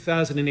 in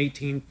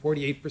 2018,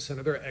 48%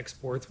 of their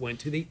exports went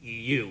to the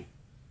EU.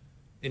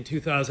 In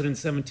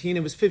 2017, it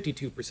was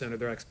 52% of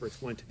their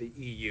exports went to the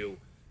EU.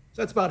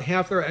 So that's about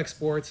half their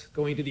exports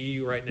going to the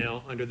EU right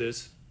now under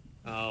this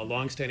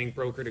long-standing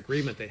brokered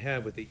agreement they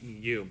have with the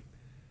EU.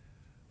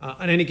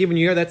 On any given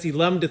year, that's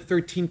 11 to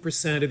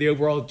 13% of the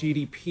overall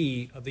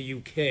GDP of the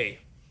UK.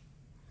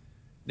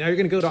 Now you're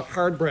going to go to a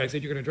hard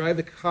Brexit. You're going to drive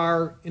the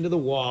car into the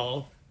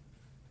wall,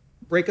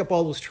 break up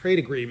all those trade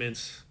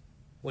agreements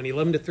when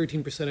 11 to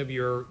 13% of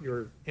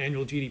your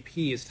annual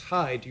GDP is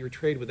tied to your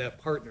trade with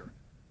that partner.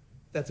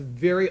 That's a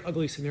very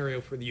ugly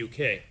scenario for the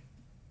UK.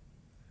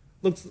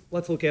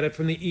 Let's look at it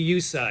from the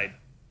EU side.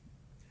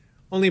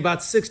 Only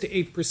about 6 to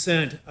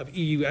 8% of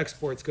EU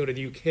exports go to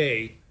the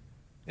UK,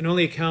 and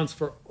only accounts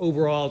for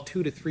overall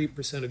 2 to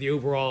 3% of the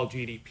overall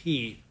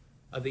GDP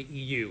of the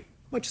EU.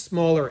 Much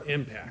smaller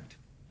impact.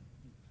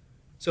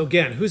 So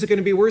again, who's it going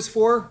to be worse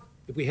for?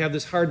 If we have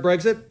this hard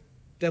Brexit,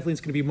 definitely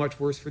it's going to be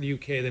much worse for the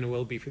UK than it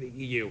will be for the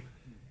EU.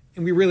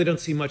 And we really don't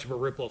see much of a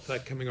ripple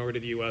effect coming over to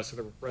the US or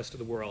the rest of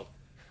the world.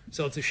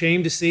 So it's a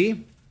shame to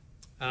see.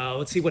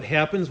 Let's see what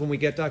happens when we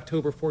get to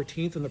October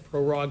 14th and the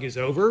prorogue is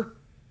over.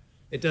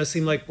 It does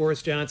seem like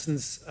Boris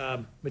Johnson's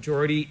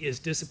majority is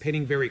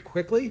dissipating very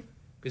quickly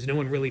because no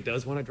one really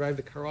does want to drive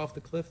the car off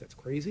the cliff. That's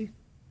crazy.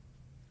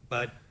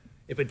 But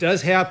if it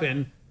does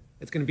happen,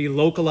 it's going to be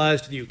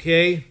localized to the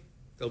UK.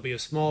 There'll be a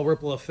small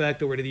ripple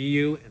effect over to the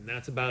EU, and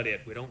that's about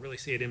it. We don't really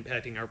see it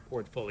impacting our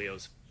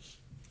portfolios.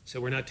 So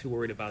we're not too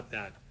worried about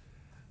that.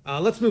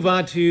 Let's move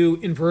on to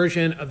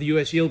inversion of the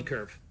US yield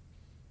curve.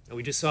 Now,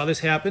 we just saw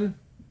this happen.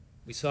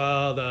 We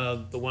saw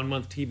the 1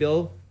 month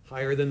T-bill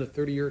higher than the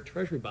 30-year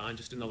Treasury bond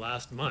just in the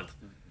last month.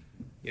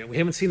 We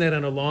haven't seen that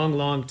in a long,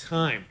 long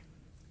time.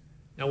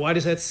 Now, why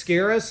does that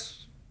scare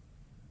us?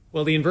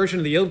 Well, the inversion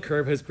of the yield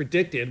curve has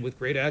predicted with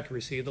great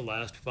accuracy the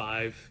last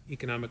 5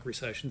 economic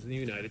recessions in the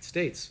United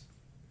States.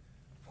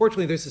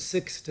 Fortunately, there's a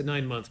 6 to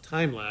 9 month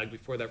time lag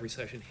before that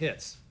recession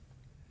hits.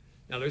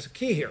 Now, there's a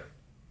key here.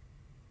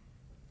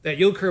 That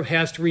yield curve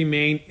has to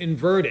remain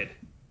inverted.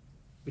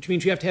 which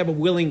means you have to have a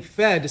willing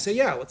Fed to say,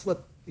 yeah, let's let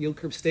the yield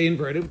curve stay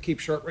inverted, we'll keep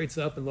short rates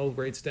up and low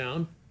rates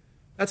down.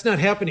 That's not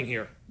happening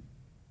here.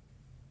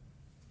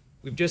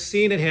 We've just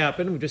seen it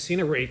happen. We've just seen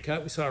a rate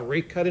cut. We saw a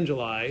rate cut in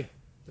July.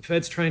 The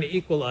Fed's trying to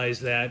equalize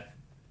that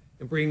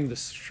and bring the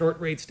short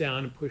rates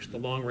down and push the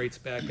long rates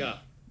back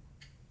up.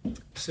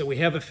 So we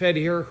have a Fed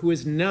here who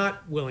is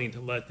not willing to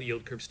let the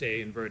yield curve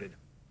stay inverted.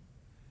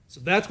 So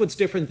that's what's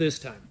different this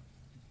time.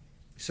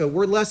 So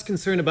we're less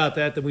concerned about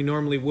that than we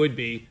normally would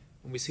be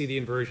when we see the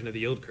inversion of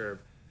the yield curve.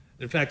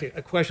 In fact,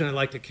 a question I'd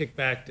like to kick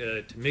back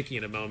to Mickey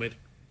in a moment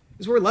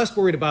is we're less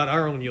worried about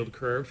our own yield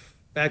curve.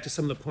 Back to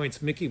some of the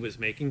points Mickey was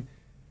making.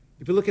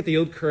 If you look at the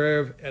yield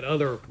curve at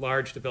other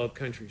large developed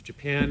countries,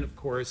 Japan, of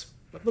course,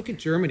 but look at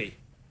Germany.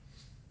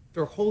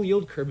 Their whole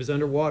yield curve is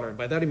underwater. And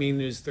by that I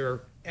mean is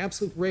their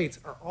absolute rates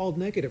are all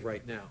negative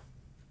right now.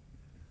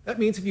 That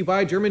means if you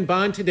buy a German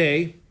bond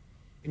today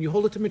and you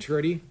hold it to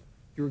maturity,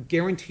 you're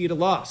guaranteed a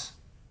loss.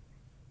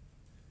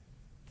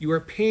 You are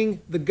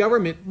paying the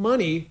government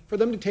money for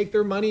them to take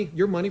your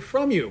money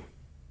from you.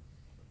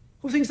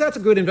 Who thinks that's a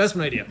good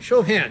investment idea? Show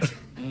of hands.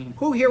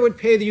 Who here would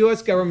pay the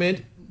US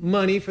government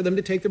money for them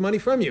to take their money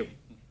from you?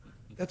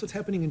 That's what's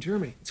happening in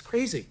Germany. It's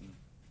crazy.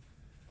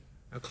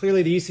 Now,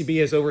 clearly the ECB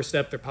has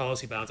overstepped their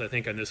policy bounds, I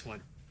think, on this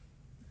one.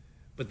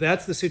 But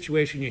that's the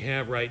situation you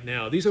have right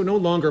now. These are no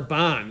longer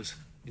bonds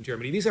in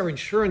Germany. These are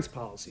insurance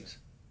policies.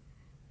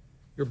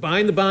 You're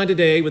buying the bond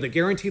today with a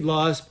guaranteed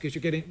loss because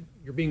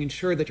you're being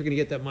insured that you're going to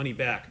get that money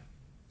back.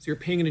 So you're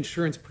paying an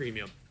insurance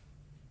premium.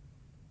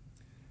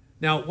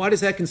 Now, why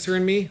does that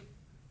concern me?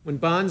 When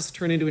bonds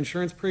turn into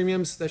insurance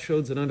premiums, that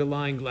shows an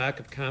underlying lack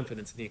of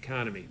confidence in the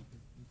economy.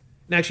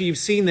 And actually, you've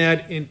seen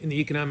that in the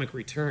economic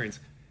returns.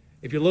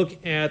 If you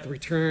look at the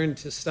return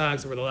to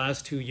stocks over the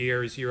last 2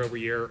 years, year over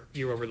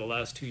the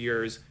last 2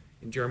 years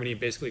in Germany,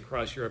 basically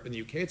across Europe and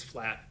the UK, it's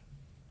flat.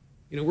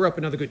 We're up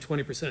another good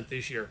 20%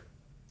 this year.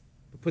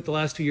 But put the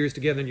last 2 years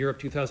together in Europe,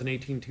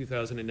 2018,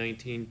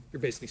 2019, you're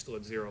basically still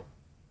at zero.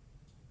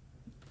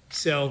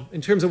 So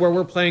in terms of where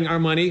we're playing our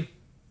money,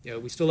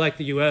 we still like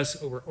the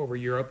US over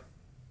Europe.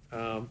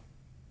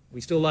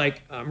 We still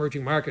like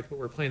emerging markets, but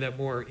we're playing that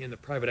more in the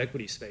private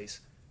equity space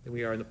than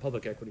we are in the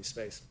public equity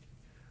space.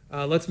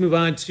 Let's move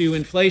on to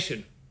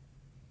inflation.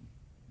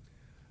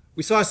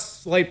 We saw a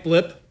slight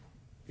blip,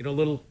 a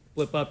little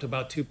blip up to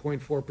about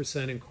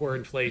 2.4% in core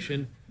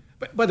inflation.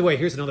 But by the way,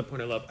 here's another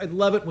point I love. I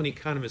love it when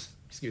economists,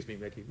 excuse me,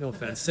 Mickey, no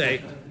offense,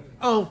 say,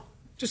 oh,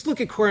 just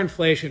look at core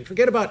inflation.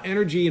 Forget about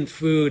energy and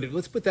food.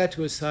 Let's put that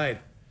to a side.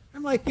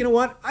 I'm like, you know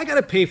what? I got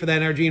to pay for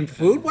that energy and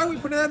food. Why are we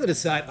putting that to the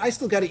side? I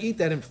still got to eat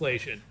that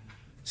inflation.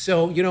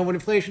 So,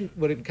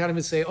 when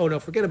economists say, oh, no,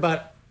 forget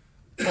about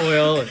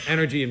oil and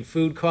energy and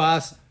food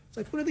costs, it's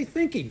like, what are they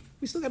thinking?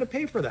 We still got to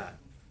pay for that.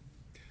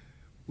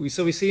 We've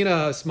seen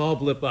a small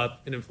blip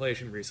up in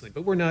inflation recently,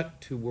 but we're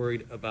not too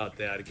worried about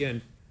that.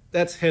 Again,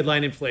 that's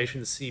headline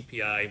inflation,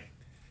 CPI.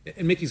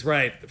 And Mickey's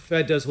right. The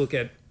Fed does look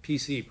at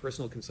PC,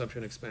 personal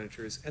consumption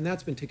expenditures, and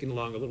that's been ticking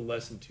along a little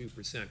less than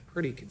 2%,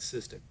 pretty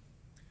consistent.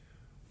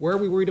 Where are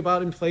we worried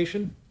about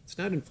inflation? It's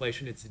not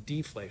inflation, it's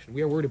deflation.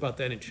 We are worried about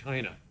that in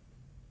China.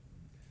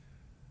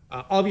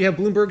 All of you have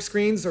Bloomberg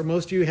screens, or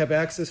most of you have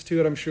access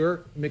to it, I'm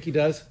sure. Mickey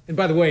does. And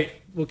by the way,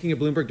 looking at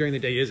Bloomberg during the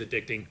day is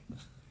addicting.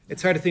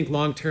 It's hard to think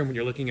long term when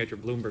you're looking at your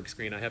Bloomberg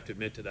screen, I have to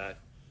admit to that.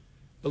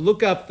 But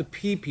look up the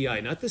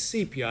PPI, not the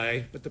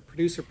CPI, but the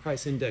Producer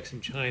Price Index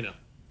in China.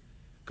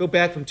 Go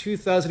back from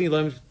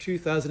 2011 to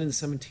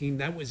 2017,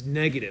 that was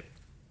negative.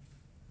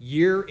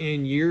 Year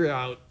in, year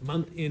out,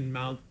 month in,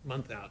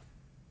 month out.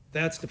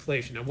 That's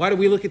deflation. Now, why do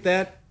we look at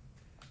that?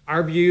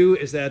 Our view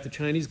is that the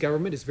Chinese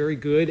government is very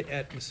good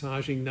at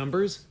massaging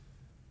numbers.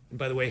 And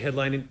by the way,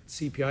 headline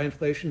CPI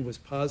inflation was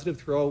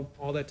positive through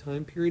all that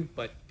time period,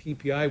 but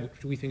PPI,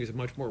 which we think is a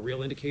much more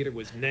real indicator,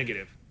 was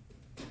negative.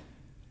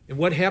 And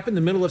what happened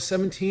in the middle of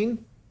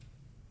 17?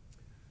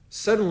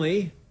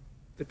 Suddenly,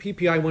 the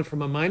PPI went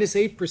from a minus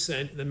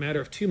 8% in the matter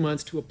of 2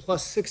 months to a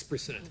plus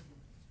 6%,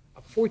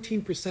 a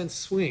 14%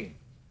 swing.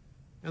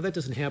 Now, that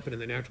doesn't happen in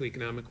the natural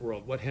economic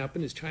world. What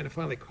happened is China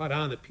finally caught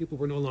on that people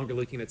were no longer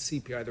looking at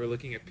CPI, they were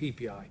looking at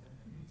PPI.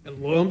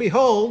 And lo and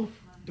behold,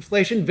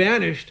 deflation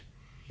vanished,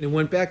 and it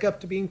went back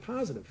up to being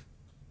positive.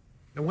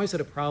 Now, why is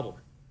that a problem?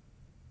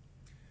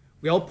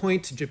 We all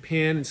point to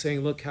Japan and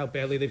saying, look how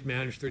badly they've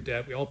managed their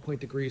debt. We all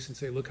point to Greece and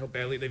say, look how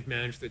badly they've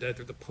managed their debt.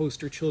 They're the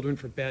poster children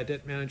for bad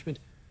debt management.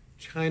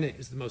 China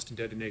is the most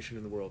indebted nation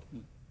in the world.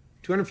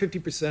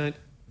 250%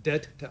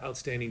 debt to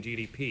outstanding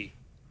GDP.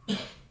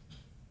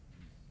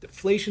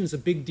 Deflation is a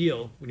big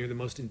deal when you're the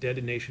most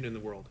indebted nation in the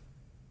world.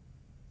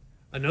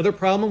 Another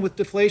problem with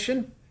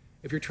deflation,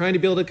 if you're trying to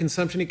build a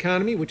consumption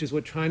economy, which is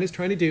what China's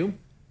trying to do,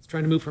 it's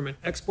trying to move from an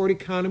export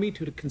economy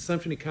to a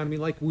consumption economy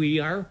like we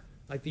are,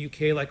 like the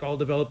UK, like all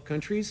developed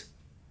countries.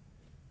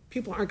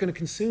 People aren't going to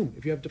consume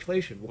if you have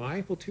deflation.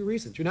 Why? Well, 2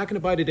 reasons. You're not going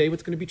to buy today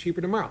what's going to be cheaper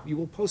tomorrow. You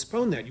will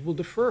postpone that. You will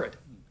defer it.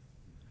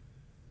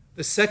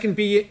 The second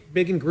big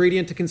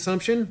ingredient to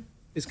consumption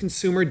is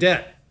consumer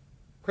debt,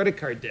 credit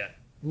card debt,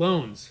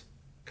 loans,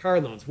 car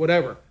loans,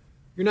 whatever.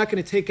 You're not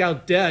going to take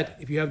out debt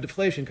if you have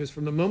deflation, because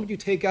from the moment you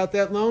take out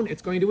that loan,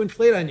 it's going to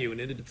inflate on you in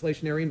a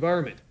deflationary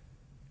environment.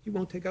 You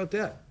won't take out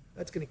debt.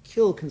 That's going to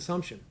kill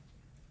consumption.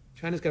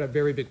 China's got a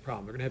very big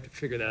problem. They're going to have to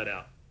figure that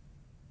out.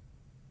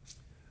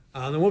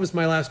 Then what was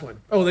my last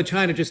one? Oh,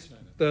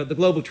 the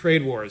global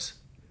trade wars.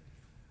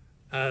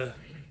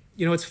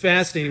 It's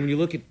fascinating when you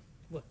look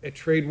at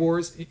trade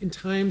wars. In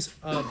times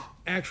of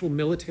actual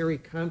military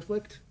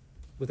conflict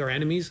with our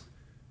enemies,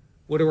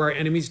 what do our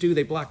enemies do?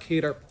 They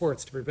blockade our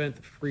ports to prevent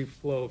the free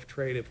flow of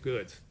trade of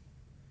goods.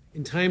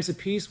 In times of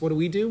peace, what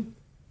do?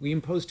 We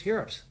impose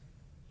tariffs.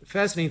 The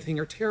fascinating thing,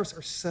 our tariffs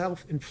are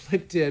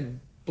self-inflicted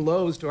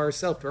blows to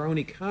ourselves, to our own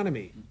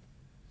economy.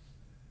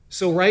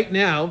 So right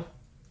now,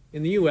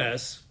 in the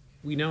U.S.,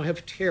 we now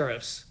have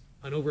tariffs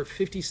on over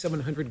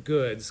 5,700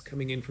 goods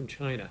coming in from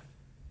China.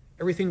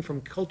 Everything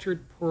from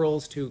cultured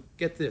pearls to,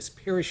 get this,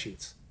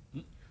 parachutes.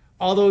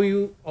 All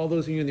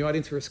those of you in the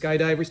audience who are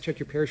skydivers, check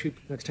your parachute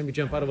next time you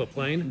jump out of a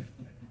plane.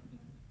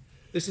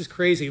 This is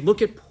crazy.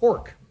 Look at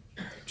pork.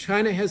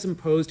 China has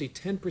imposed a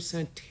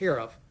 10%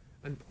 tariff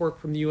on pork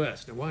from the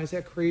U.S. Now, why is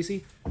that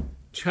crazy?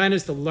 China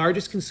is the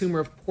largest consumer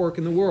of pork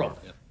in the world.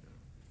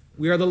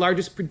 We are the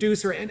largest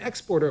producer and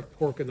exporter of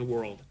pork in the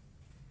world.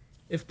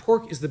 If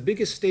pork is the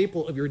biggest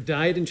staple of your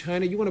diet in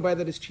China, you want to buy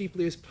that as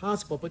cheaply as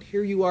possible, but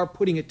here you are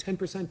putting a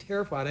 10%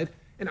 tariff on it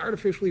and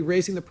artificially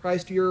raising the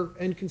price to your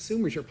end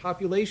consumers, your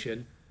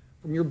population,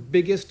 from your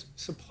biggest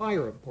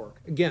supplier of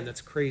pork. Again,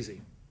 that's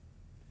crazy.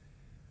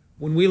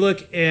 When we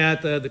look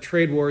at the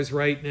trade wars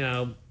right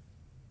now,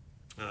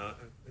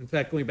 in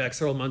fact, going back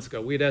several months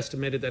ago, we had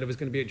estimated that it was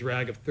going to be a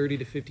drag of 30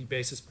 to 50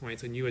 basis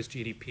points on U.S.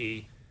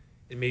 GDP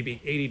and maybe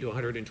 80 to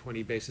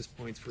 120 basis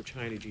points for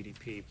China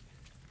GDP.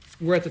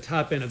 We're at the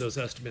top end of those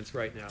estimates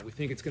right now. We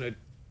think it's going to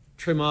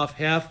trim off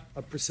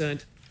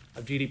 0.5%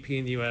 of GDP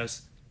in the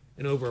U.S.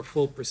 and over a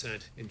full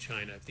percent in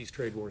China if these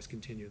trade wars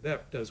continue.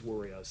 That does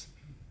worry us.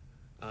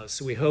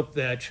 So we hope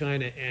that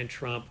China and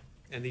Trump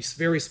and these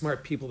very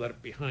smart people that are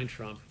behind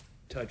Trump,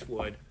 touch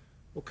wood,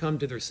 will come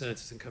to their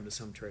senses and come to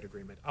some trade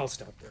agreement. I'll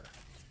stop there.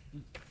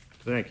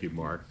 Thank you,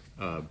 Mark.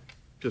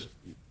 Just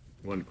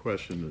one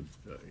question.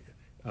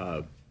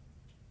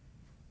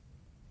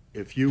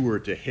 If you were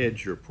to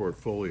hedge your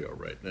portfolio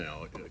right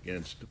now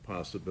against the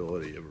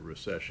possibility of a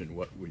recession,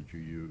 what would you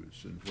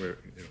use, and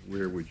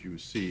where would you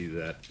see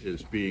that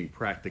as being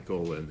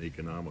practical and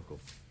economical?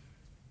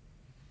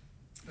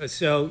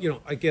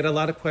 I get a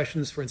lot of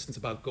questions, for instance,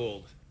 about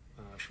gold.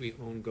 Should we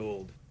own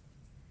gold?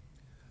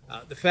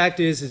 The fact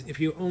is if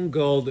you own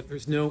gold,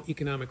 there's no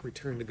economic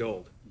return to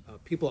gold.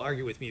 People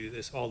argue with me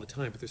this all the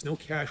time, but there's no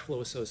cash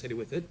flow associated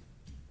with it.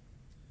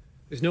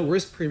 There's no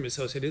risk premium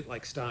associated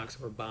like stocks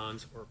or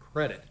bonds or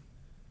credit.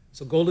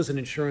 So gold is an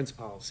insurance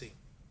policy.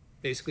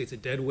 Basically, it's a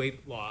dead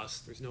weight loss.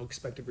 There's no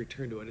expected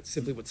return to it. It's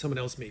simply what someone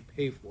else may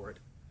pay for it.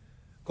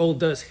 Gold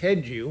does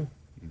hedge you.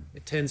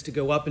 It tends to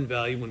go up in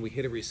value when we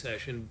hit a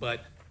recession,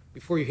 but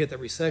before you hit that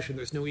recession,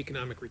 there's no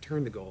economic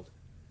return to gold.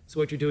 So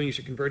what you're doing is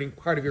you're converting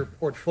part of your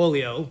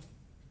portfolio,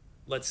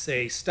 let's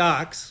say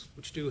stocks,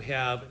 which do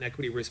have an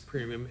equity risk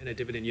premium and a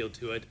dividend yield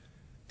to it,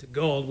 to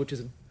gold, which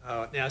is an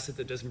asset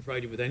that doesn't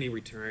provide you with any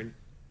return,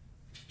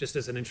 just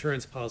as an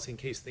insurance policy in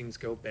case things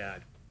go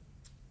bad.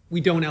 We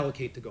don't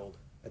allocate to gold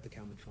at the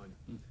Common Fund.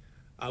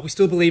 We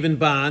still believe in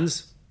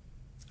bonds,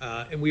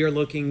 and we are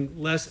looking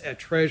less at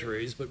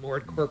treasuries, but more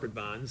at corporate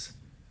bonds,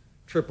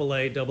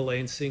 AAA, AA,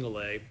 and single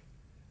A.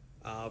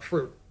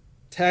 For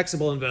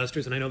taxable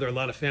investors, and I know there are a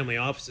lot of family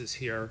offices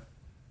here,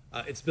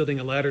 it's building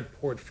a laddered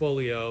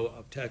portfolio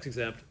of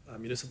tax-exempt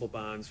municipal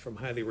bonds from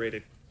highly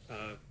rated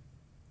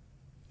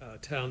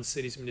towns,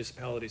 cities,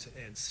 municipalities,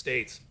 and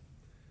states.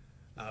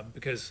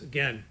 Because,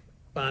 again,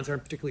 bonds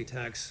aren't particularly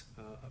tax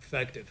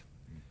effective.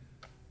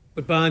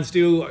 But bonds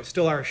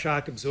still are a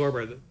shock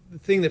absorber. The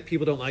thing that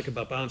people don't like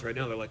about bonds right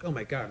now, they're like, oh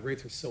my God,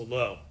 rates are so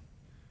low.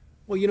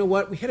 Well, you know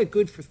what? We had it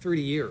good for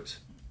 30 years.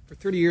 For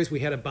 30 years, we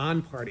had a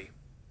bond party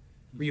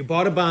where you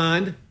bought a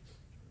bond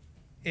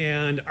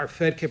and our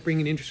Fed kept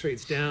bringing interest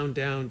rates down,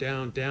 down,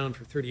 down, down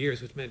for 30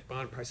 years, which meant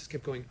bond prices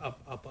kept going up,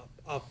 up, up,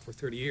 up for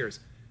 30 years.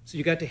 So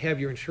you got to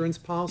have your insurance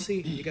policy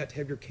and you got to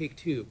have your cake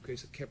too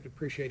because it kept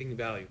appreciating in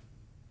value.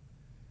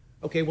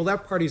 Okay, well,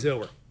 that party's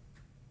over.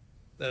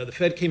 The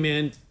Fed came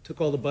in, took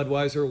all the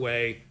Budweiser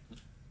away.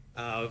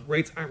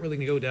 Rates aren't really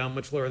going to go down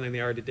much lower than they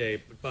are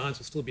today, but bonds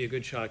will still be a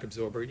good shock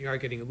absorber, and you are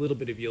getting a little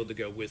bit of yield to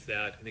go with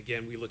that. And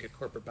again, we look at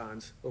corporate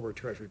bonds over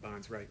treasury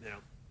bonds right now.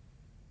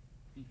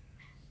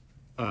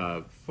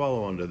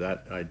 Follow on to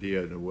that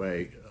idea in a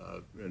way,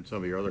 and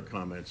some of your other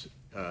comments.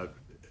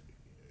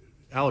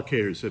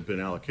 Allocators have been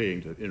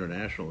allocating to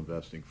international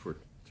investing for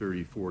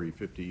 30, 40,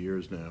 50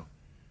 years now.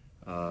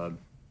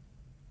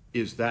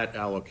 Is that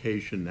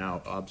allocation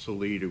now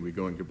obsolete? Are we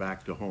going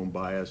back to home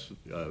bias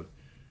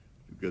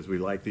because we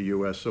like the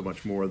U.S. so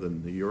much more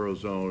than the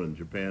Eurozone and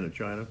Japan and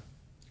China?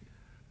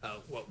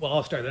 Well,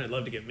 I'll start, then I'd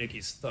love to get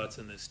Mickey's thoughts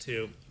on this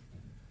too.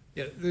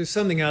 Yeah, there's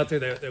something out there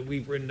that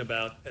we've written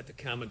about at the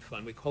Common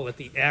Fund. We call it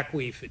the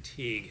ACWI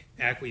fatigue.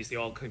 ACWI is the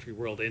All Country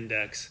World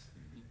Index.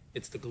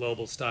 It's the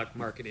global stock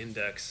market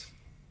index.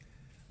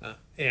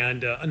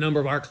 And a number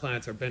of our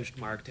clients are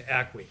benchmarked to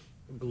ACWI,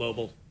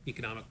 Global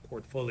Economic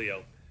Portfolio.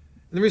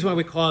 And the reason why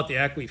we call it the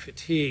ACWI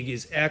fatigue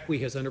is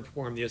ACWI has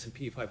underperformed the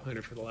S&P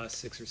 500 for the last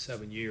 6 or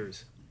 7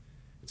 years.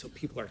 And so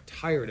people are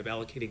tired of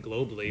allocating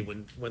globally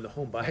when the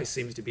home bias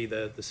seems to be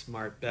the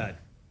smart bet.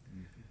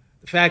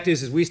 The fact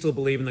is we still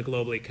believe in the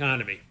global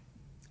economy.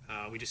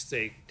 We just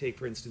take,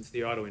 for instance,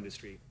 the auto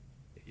industry.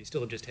 You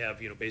still just have,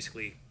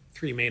 basically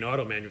 3 main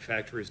auto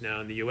manufacturers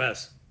now in the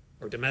U.S.,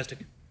 or domestic.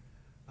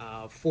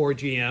 Ford,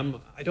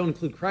 GM, I don't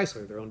include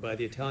Chrysler, they're owned by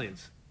the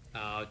Italians.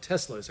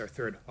 Tesla is our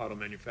 3rd auto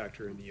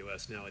manufacturer in the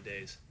U.S.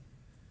 nowadays.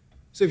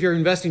 So if you're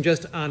investing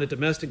just on a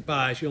domestic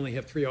bias, you only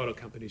have 3 auto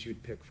companies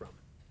you'd pick from.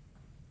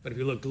 But if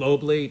you look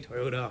globally,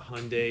 Toyota,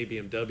 Hyundai,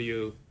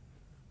 BMW,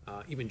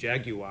 even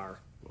Jaguar,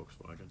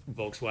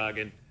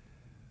 Volkswagen.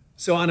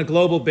 So on a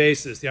global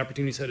basis, the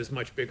opportunity set is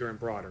much bigger and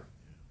broader.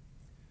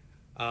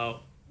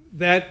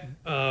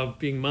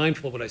 Being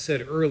mindful of what I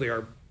said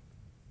earlier,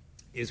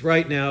 is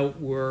right now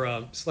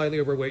we're slightly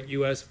overweight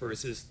U.S.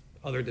 versus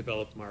other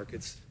developed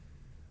markets.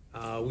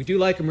 We do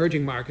like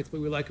emerging markets,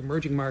 but we like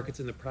emerging markets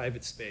in the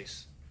private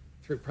space,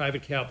 through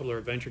private capital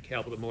or venture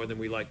capital more than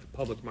we like the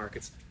public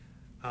markets.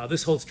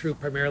 This holds true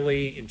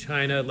primarily in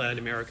China, Latin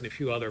America, and a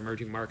few other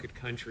emerging market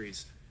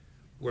countries,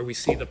 where we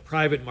see the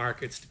private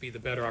markets to be the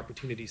better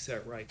opportunity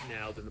set right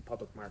now than the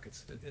public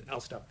markets. And I'll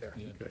stop there.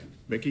 Okay.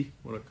 Mickey,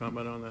 want to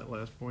comment on that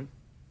last point?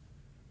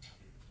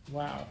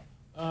 Wow.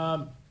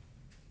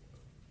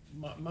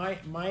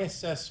 My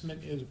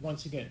assessment is,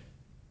 once again,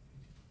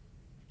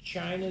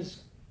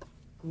 China's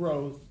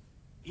growth,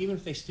 even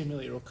if they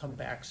stimulate, it'll come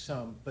back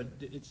some, but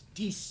it's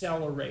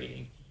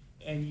decelerating.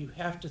 And you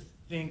have to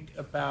think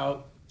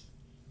about,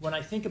 when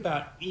I think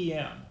about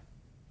EM,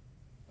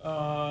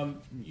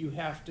 you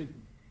have to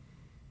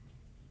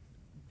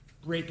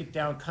break it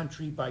down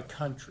country by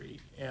country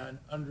and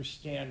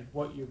understand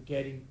what you're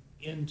getting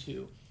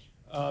into.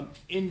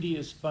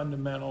 India's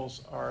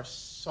fundamentals are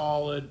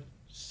solid,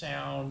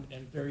 sound,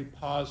 and very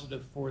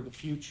positive for the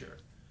future.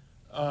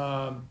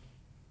 But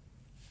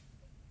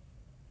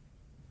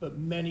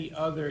many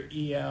other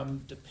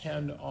EM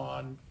depend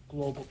on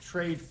global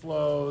trade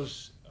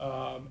flows,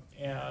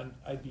 and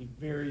I'd be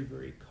very,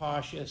 very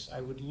cautious.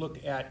 I would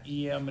look at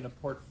EM in a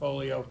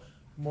portfolio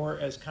more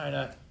as kind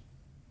of,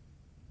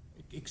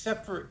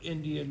 except for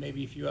India and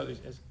maybe a few others,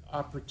 as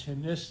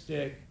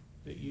opportunistic,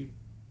 that you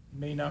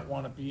may not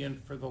want to be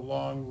in for the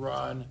long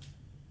run.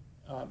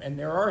 And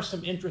there are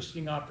some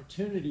interesting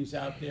opportunities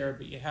out there,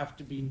 but you have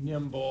to be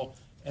nimble.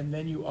 And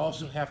then you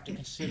also have to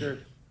consider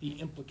the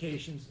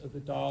implications of the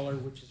dollar,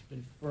 which has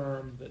been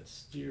firm, that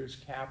steers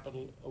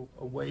capital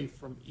away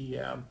from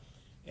EM.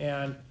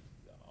 And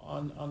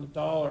on the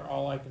dollar,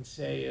 all I can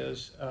say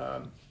is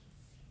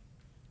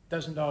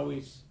doesn't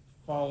always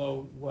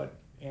follow what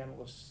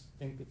analysts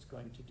think it's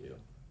going to do.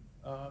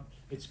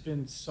 It's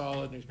been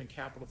solid, and there's been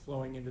capital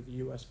flowing into the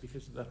U.S.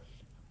 because of the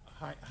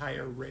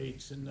higher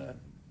rates and the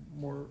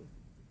more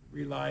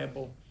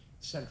reliable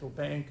central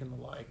bank and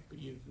the like, but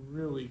you've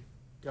really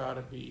got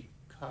to be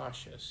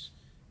cautious.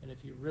 And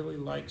if you really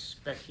like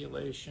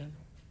speculation,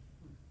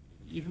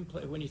 even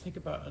when you think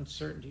about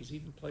uncertainties,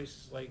 even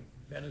places like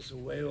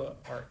Venezuela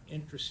are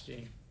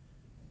interesting,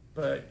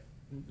 but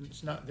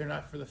they're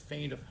not for the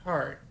faint of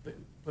heart.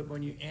 But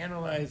when you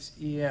analyze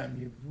EM,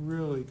 you've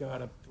really got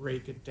to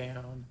break it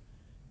down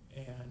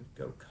and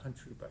go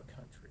country by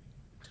country.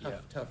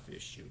 Tough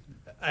issue.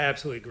 I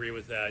absolutely agree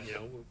with that.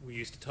 We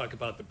used to talk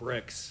about the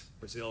BRICS,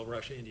 Brazil,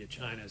 Russia, India,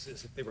 China, as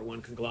if they were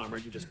one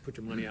conglomerate. You just put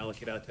your money,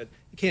 allocate out that.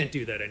 You can't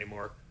do that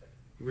anymore.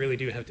 You really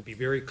do have to be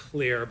very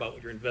clear about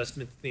what your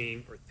investment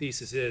theme or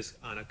thesis is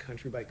on a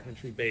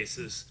country-by-country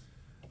basis.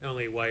 Not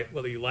only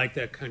whether you like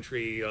that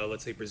country,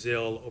 let's say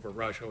Brazil over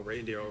Russia, over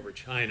India, over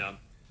China,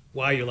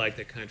 why you like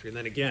that country, and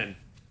then again,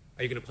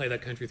 are you going to play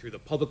that country through the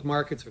public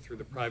markets or through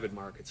the private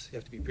markets? You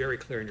have to be very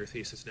clear in your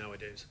thesis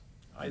nowadays.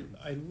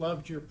 I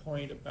loved your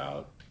point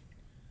about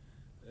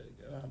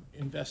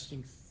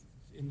investing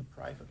in the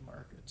private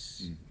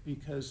markets,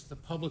 because the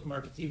public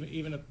markets,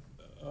 even a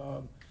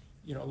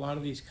lot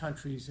of these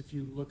countries, if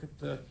you look at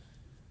the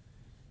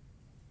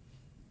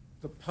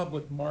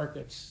public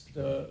markets,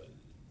 the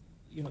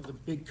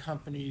big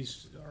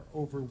companies are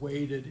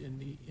overweighted in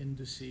the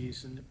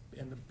indices, and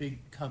the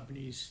big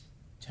companies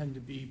tend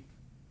to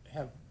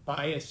have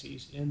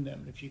biases in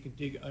them. If you can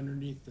dig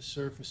underneath the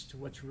surface to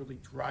what's really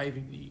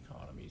driving the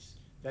economies,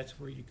 that's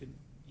where you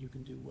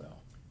can do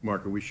well.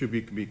 Mark, we should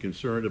be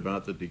concerned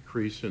about the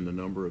decrease in the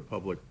number of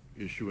public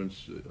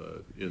issuance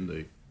in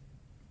the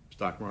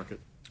stock market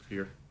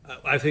here?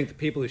 I think the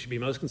people who should be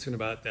most concerned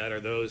about that are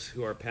those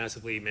who are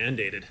passively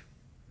mandated.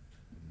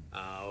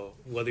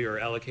 Whether you're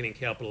allocating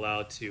capital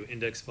out to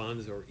index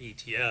funds or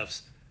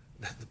ETFs,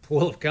 the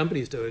pool of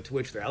companies to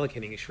which they're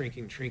allocating is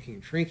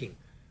shrinking,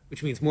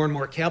 which means more and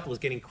more capital is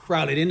getting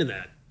crowded into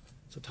that.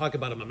 So talk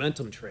about a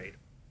momentum trade.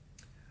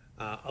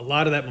 A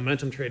lot of that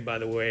momentum trade, by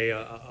the way,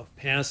 of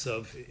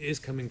passive is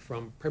coming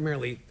from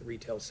primarily the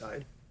retail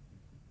side.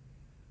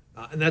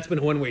 And that's been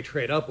a one-way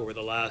trade up over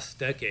the last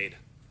decade.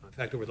 In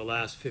fact, over the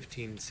last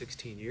 15,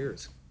 16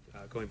 years.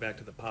 going back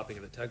to the popping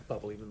of the tech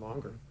bubble even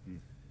longer.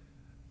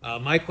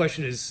 My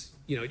question is,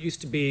 it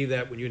used to be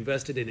that when you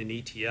invested in an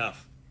ETF,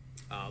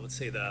 let's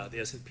say the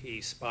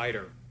S&P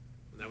Spider,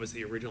 and that was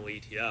the original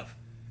ETF,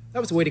 that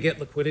was a way to get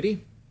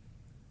liquidity.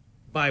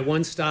 Buy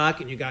one stock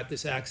and you got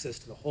this access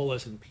to the whole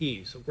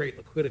S&P, so great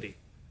liquidity.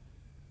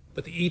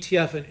 But the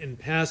ETF and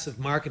passive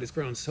market has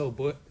grown so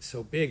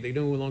big, they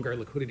no longer are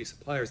liquidity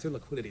suppliers, they're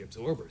liquidity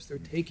absorbers. They're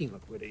taking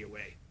liquidity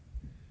away.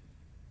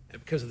 And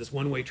because of this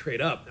one-way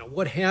trade up. Now,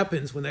 what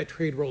happens when that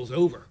trade rolls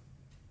over?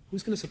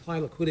 Who's going to supply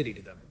liquidity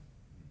to them?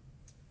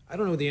 I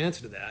don't know the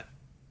answer to that.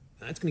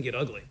 And that's going to get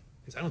ugly,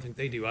 because I don't think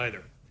they do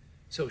either.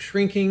 So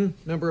shrinking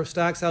number of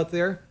stocks out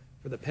there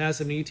for the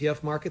passive and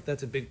ETF market,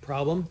 that's a big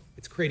problem.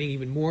 It's creating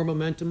even more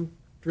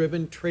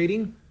momentum-driven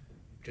trading,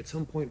 which at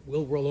some point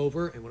will roll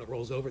over, and when it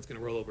rolls over, it's going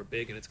to roll over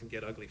big, and it's going to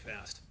get ugly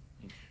fast.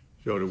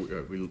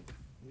 So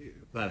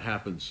that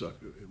happens,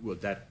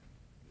 would that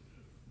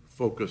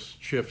focus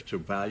shift to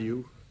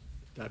value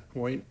at that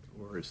point,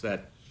 or is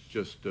that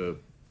just a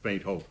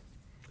faint hope?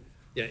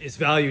 Yeah, is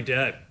value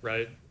dead,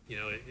 right?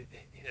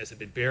 Has it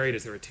been buried?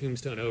 Is there a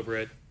tombstone over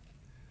it?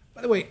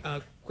 By the way,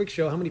 quick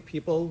show, how many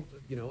people,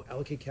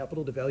 allocate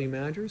capital to value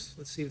managers?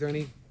 Let's see if there are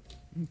any.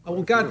 Oh,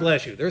 well, God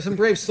bless you. There are some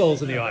brave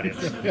souls in the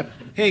audience.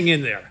 Hang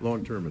in there.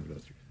 Long-term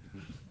investors.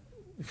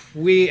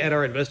 We, at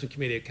our investment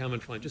committee at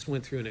Commonfund, just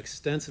went through an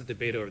extensive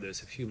debate over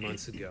this a few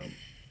months ago.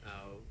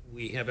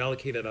 We have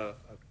allocated a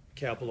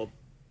capital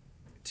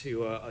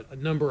to a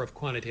number of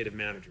quantitative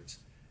managers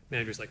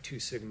like Two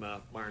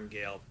Sigma,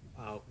 Martingale,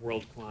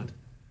 WorldQuant,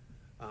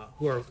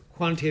 who are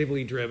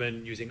quantitatively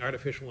driven using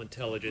artificial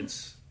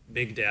intelligence,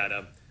 big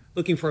data,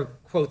 looking for,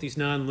 quote, these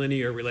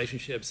nonlinear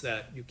relationships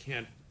that you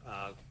can't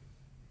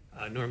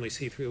normally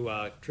see through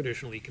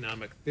traditional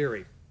economic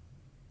theory.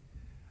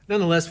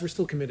 Nonetheless, we're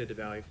still committed to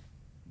value.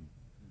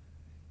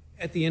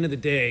 At the end of the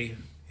day,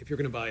 if you're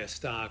going to buy a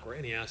stock or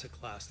any asset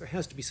class, there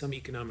has to be some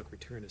economic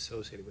return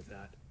associated with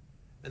that.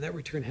 And that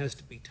return has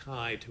to be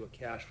tied to a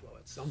cash flow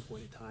at some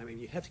point in time, and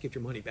you have to get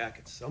your money back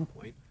at some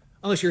point,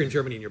 unless you're in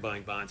Germany and you're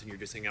buying bonds and you're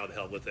just saying, "Out the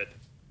hell with it."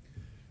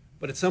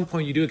 But at some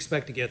point, you do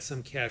expect to get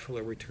some cash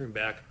flow return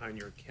back on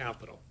your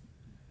capital.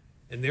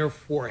 And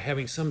therefore,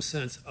 having some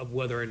sense of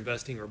whether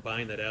investing or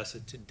buying that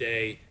asset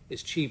today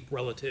is cheap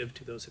relative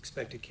to those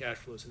expected cash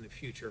flows in the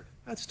future,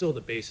 that's still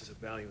the basis of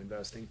value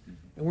investing.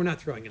 And we're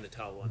not throwing in the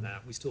towel on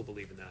that. We still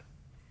believe in that.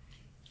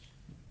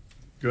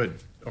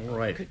 Good. All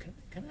right.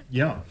 Can I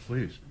Yeah,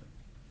 please.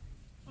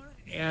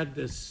 add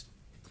this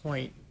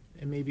point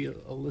and maybe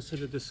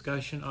elicit a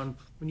discussion on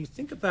when you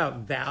think about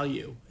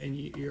value and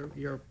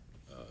you're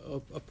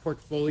a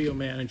portfolio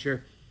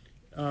manager,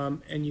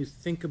 and you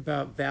think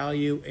about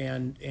value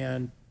and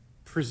in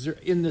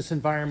this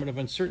environment of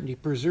uncertainty,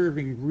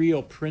 preserving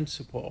real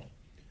principle.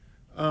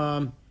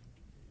 How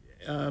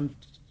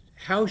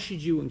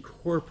should you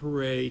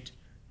incorporate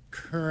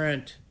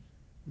current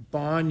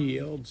bond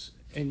yields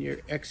and your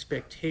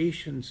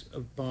expectations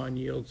of bond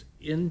yields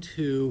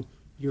into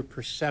your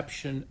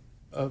perception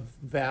of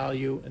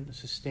value and the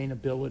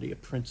sustainability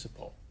of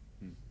principle?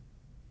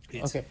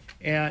 Okay,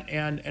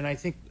 and I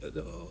think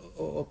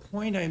a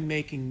point I'm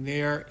making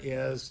there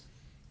is,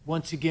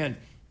 once again,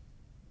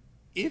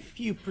 if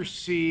you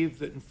perceive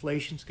that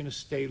inflation's going to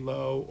stay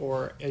low,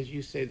 or as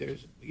you say,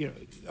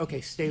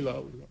 stay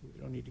low,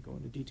 we don't need to go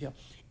into detail,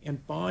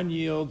 and bond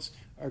yields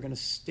are going to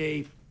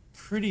stay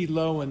pretty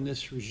low in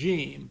this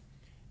regime,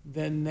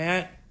 then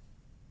that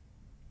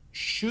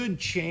should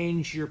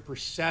change your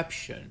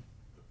perception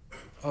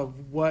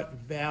of what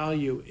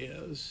value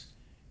is.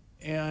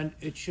 And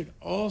it should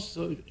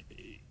also,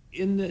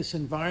 in this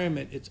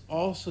environment, it's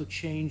also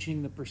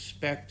changing the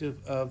perspective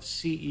of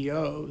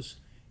CEOs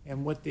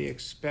and what they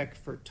expect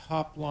for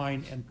top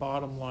line and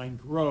bottom line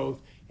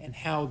growth and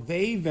how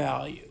they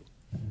value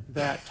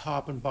that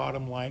top and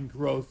bottom line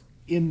growth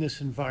in this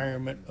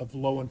environment of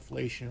low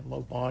inflation and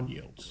low bond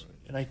yields.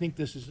 And I think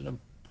this is an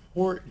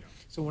important,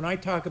 so when I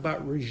talk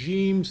about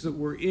regimes that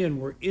we're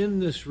in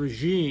this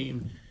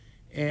regime,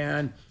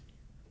 and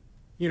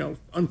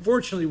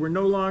unfortunately, we're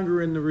no longer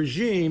in the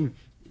regime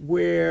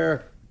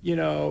where,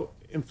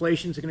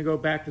 inflation's going to go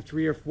back to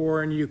 3 or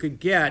 4, and you could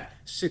get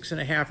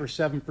 6.5 or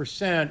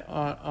 7%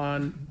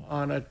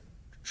 on a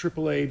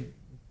AAA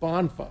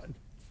bond fund.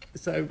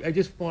 So I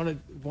just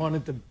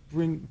wanted to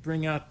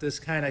bring out this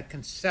kind of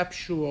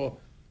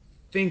conceptual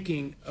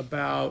thinking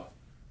about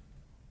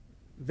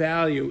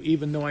value,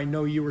 even though I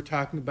know you were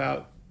talking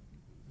about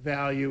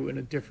value in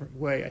a different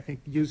way. I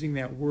think using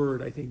that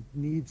word,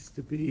 needs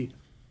to be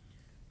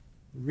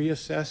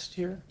reassessed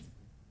here.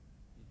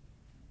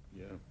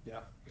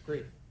 Yeah,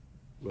 agreed.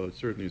 Well, it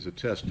certainly is a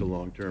test to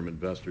long-term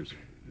investors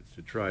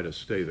to try to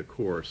stay the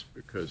course,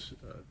 because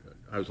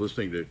I was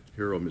listening to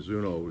Hiro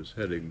Mizuno, who was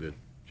heading the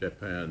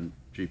Japan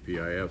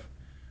GPIF.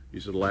 He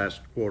said the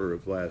last quarter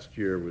of last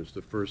year was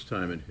the first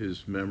time in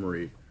his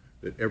memory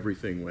that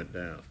everything went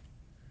down.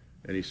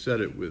 And he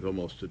said it with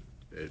almost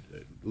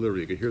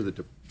literally, you could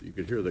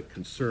hear the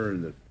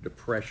concern, the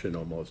depression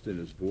almost in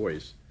his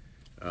voice.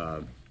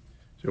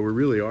 So we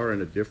really are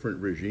in a different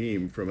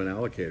regime from an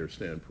allocator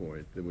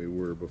standpoint than we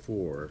were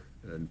before.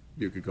 And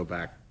you could go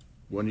back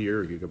 1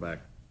 year, you could go back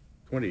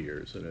 20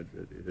 years, and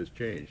it has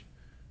changed.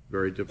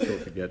 Very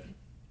difficult to get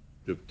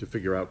to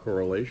figure out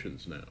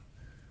correlations now,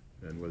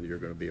 and whether you're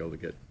going to be able to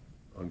get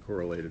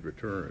uncorrelated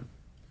return.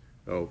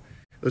 So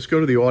let's go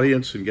to the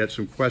audience and get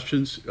some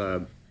questions.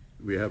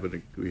 We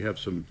have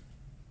some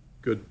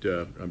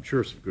good, I'm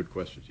sure some good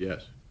questions.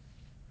 Yes.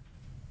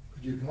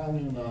 Could you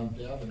comment on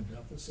debt and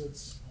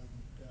deficits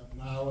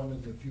now and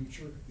in the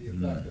future, the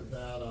effect of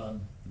that on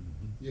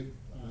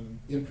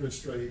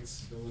interest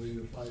rates, ability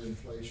to fight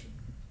inflation?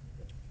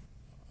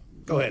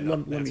 Go ahead.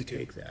 Let me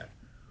take that.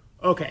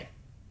 Okay.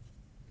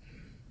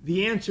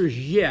 The answer is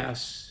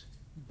yes,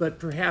 but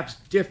perhaps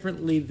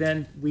differently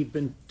than we've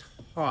been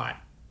taught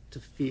to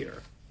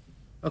fear.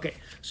 Okay.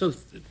 So,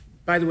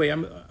 by the way,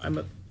 I'm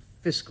a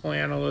fiscal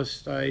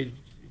analyst. I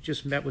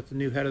just met with the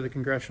new head of the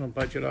Congressional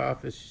Budget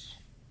Office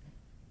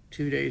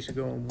 2 days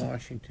ago in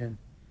Washington.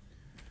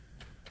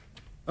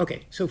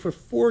 Okay, so for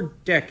 4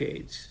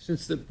 decades,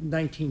 since the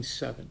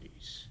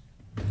 1970s,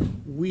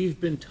 we've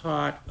been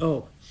taught,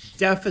 oh,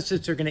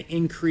 deficits are going to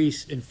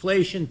increase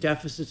inflation,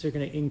 deficits are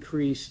going to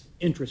increase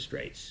interest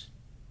rates.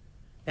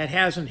 That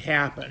hasn't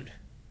happened,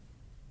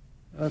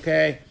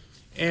 okay?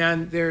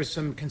 And there's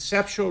some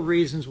conceptual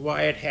reasons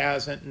why it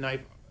hasn't, and I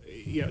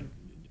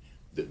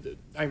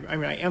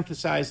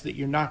emphasize that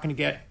you're not going to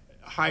get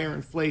higher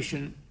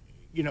inflation,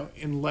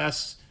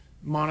 unless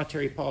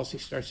monetary policy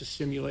starts to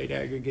stimulate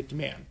aggregate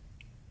demand.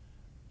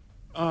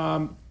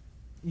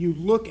 You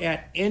look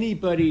at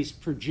anybody's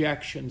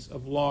projections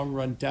of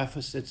long-run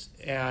deficits,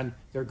 and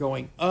they're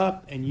going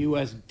up, and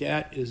U.S.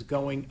 debt is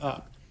going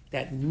up.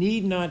 That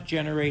need not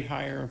generate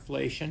higher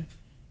inflation.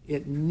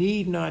 It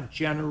need not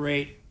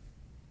generate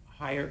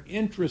higher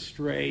interest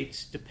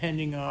rates,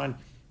 depending on,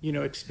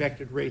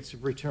 expected rates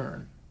of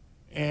return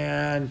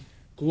and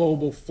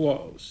global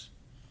flows.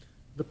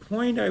 The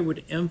point I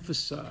would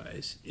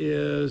emphasize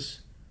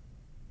is,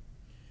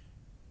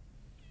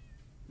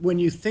 when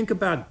you think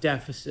about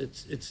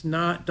deficits,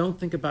 don't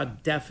think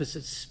about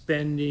deficit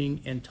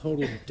spending and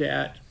total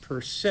debt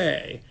per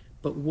se,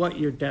 but what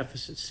your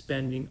deficit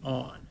spending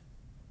on.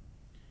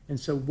 And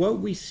so what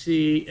we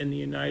see in the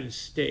United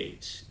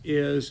States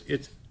is,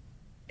 it's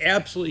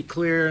absolutely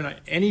clear, and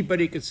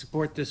anybody could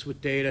support this with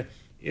data,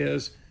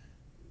 is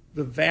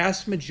the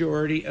vast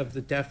majority of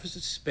the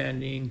deficit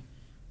spending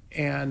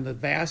and the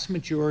vast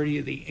majority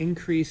of the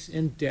increase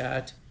in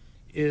debt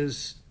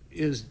is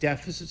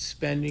deficit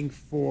spending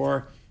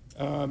for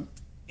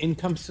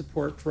income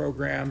support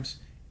programs,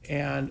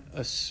 and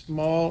a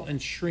small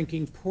and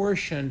shrinking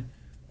portion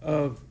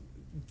of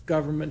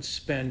government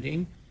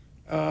spending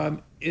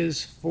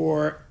is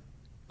for,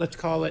 let's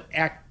call it,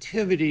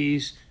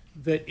 activities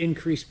that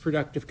increase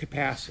productive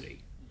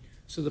capacity.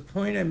 So the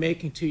point I'm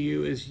making to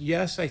you is,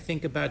 yes, I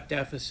think about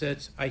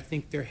deficits. I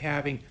think they're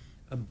having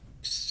a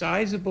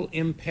sizable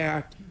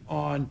impact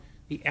on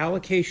the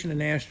allocation of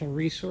national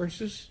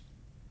resources,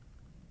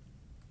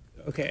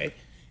 okay,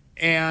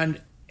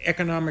 and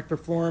economic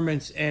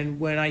performance. And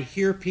when I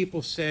hear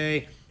people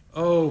say,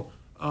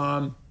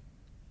 sometime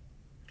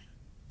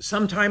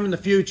in the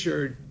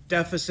future,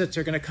 deficits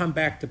are going to come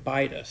back to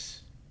bite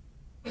us,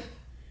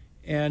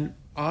 and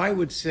I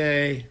would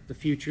say the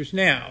future's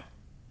now.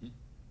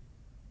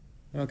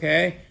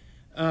 Okay?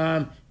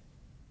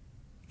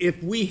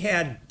 If we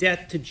had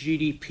debt to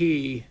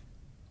GDP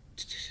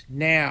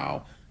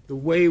now, the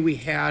way we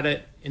had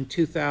it in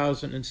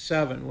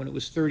 2007, when it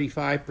was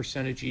 35%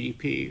 of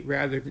GDP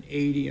rather than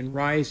 80 and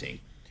rising,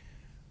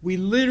 we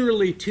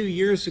literally 2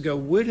 years ago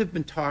would have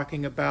been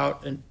talking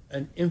about an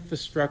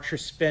infrastructure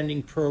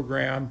spending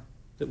program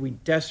that we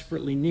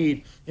desperately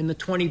need in the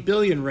 20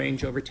 billion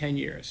range over 10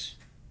 years.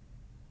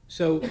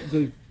 So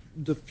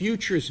the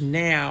future's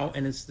now,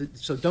 and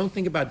so don't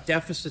think about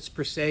deficits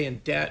per se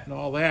and debt and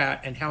all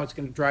that and how it's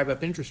going to drive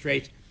up interest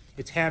rates.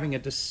 It's having a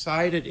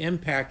decided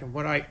impact. And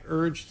what I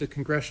urge the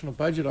Congressional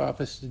Budget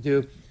Office to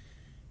do,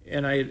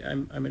 and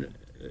I'm an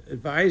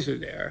advisor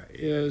there,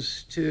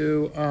 is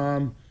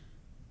to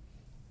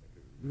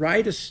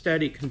write a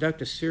study,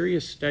 conduct a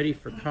serious study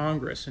for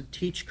Congress, and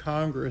teach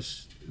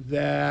Congress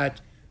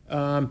that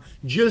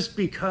just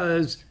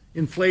because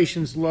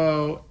inflation's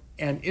low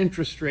and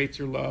interest rates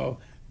are low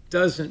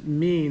doesn't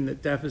mean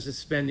that deficit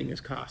spending is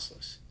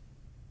costless.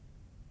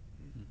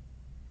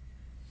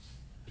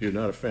 You're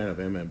not a fan of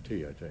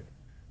MMT, I take.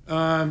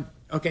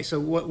 Okay, so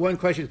one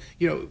question,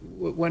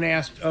 when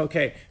asked,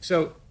 okay,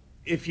 so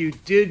if you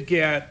did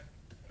get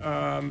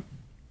in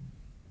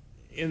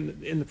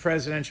the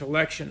presidential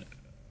election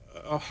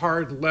a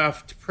hard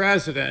left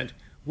president,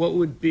 what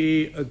would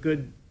be a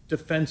good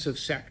defensive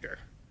sector?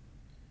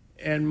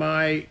 And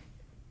my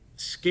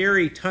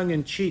scary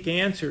tongue-in-cheek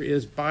answer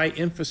is buy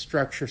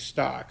infrastructure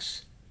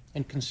stocks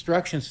and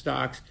construction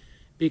stocks,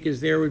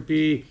 because there would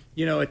be,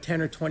 a $10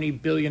 or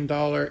 $20 billion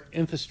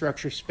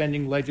infrastructure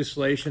spending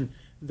legislation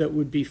that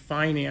would be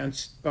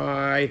financed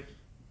by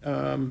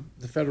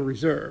the Federal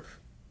Reserve,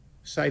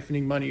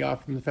 siphoning money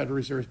off from the Federal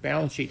Reserve's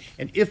balance sheet.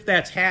 And if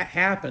that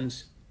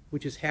happens,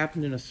 which has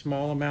happened in a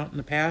small amount in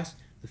the past,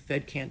 the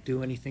Fed can't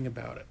do anything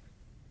about it.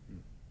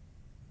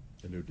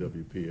 The new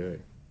WPA.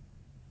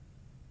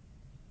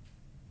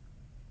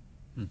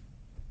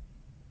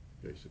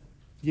 Basically.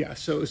 Yeah,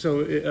 so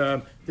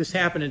this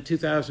happened in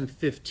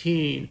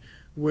 2015,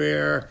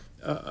 where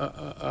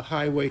a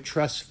highway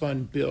trust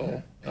fund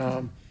bill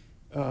to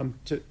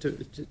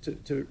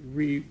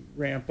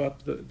ramp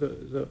up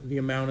the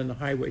amount in the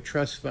highway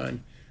trust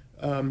fund,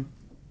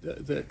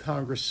 the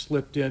Congress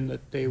slipped in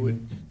that they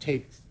would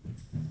take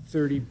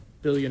 $30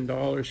 billion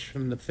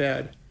from the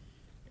Fed,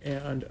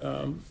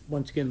 and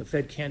once again, the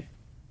Fed can't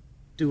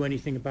do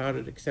anything about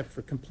it except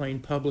for complain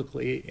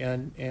publicly,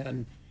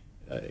 and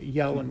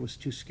Yellen was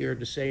too scared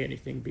to say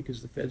anything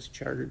because the Fed's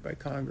chartered by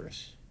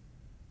Congress.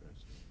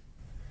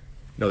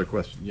 Another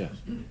question, yes.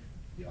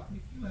 Yeah,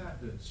 if you had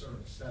to sort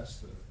of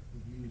assess the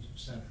views of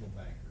central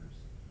bankers,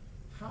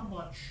 how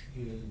much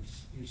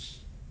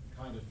is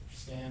kind of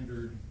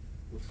standard,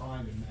 we're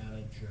trying to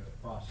manage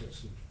a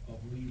process of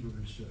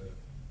levers to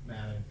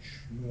manage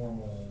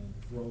normal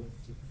growth,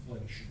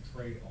 inflation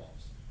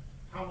trade-offs?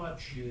 How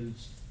much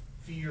is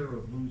fear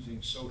of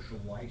losing social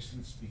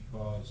license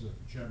because of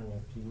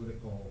general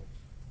political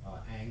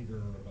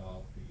anger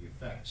about the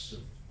effects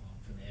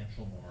on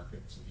financial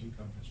markets and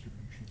income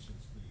distribution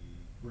since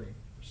the Great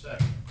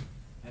Recession?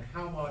 And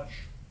how much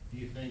do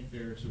you think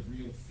there's a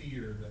real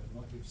fear that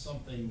what if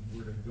something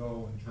were to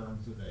go in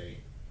terms of a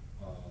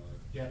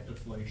debt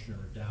deflation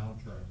or a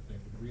downturn, that they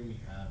would really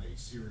have a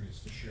serious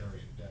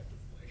tertiary debt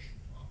deflation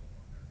problem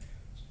on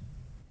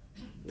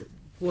their hands?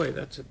 Boy,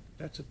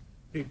 that's a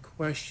big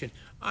question.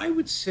 I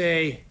would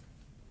say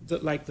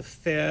that, like the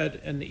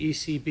Fed and the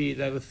ECB,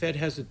 that the Fed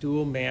has a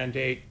dual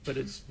mandate, but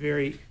it's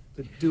the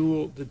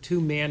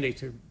two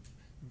mandates are,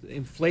 the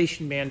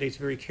inflation mandate's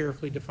very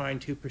carefully defined,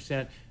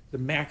 2%. The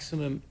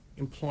maximum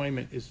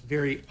employment is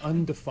very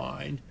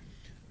undefined.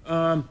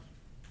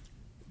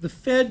 The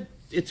Fed,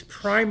 its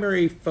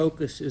primary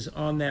focus is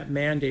on that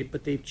mandate,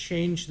 but they've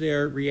changed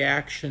their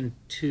reaction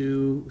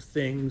to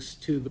things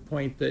to the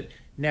point that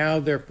now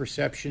their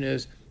perception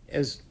is,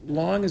 as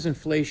long as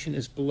inflation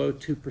is below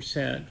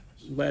 2%,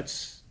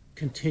 let's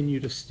continue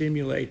to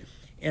stimulate.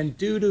 And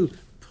due to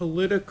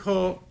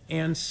political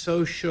and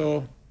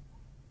social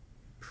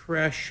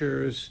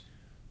pressures,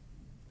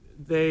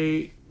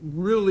 they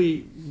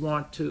really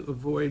want to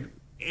avoid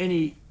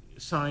any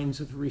signs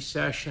of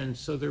recession,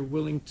 so they're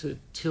willing to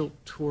tilt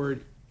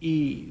toward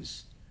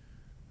ease.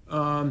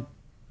 Add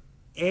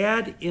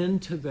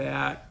into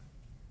that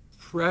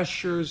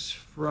pressures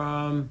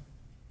from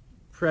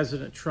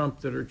President Trump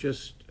that are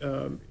just,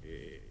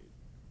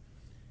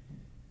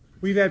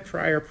 we've had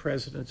prior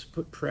presidents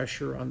put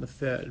pressure on the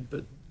Fed,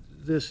 but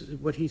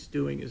what he's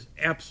doing is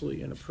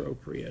absolutely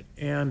inappropriate.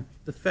 And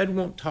the Fed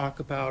won't talk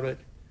about it.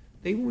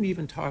 They won't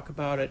even talk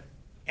about it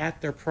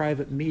at their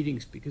private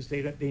meetings because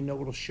they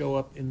know it'll show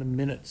up in the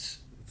minutes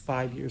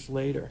 5 years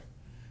later.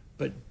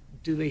 But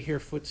do they hear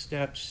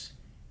footsteps?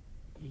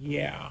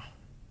 Yeah.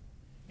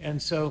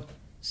 And so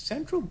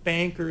central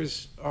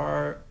bankers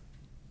are,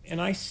 and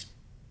I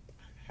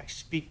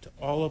speak to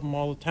all of them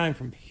all the time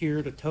from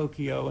here to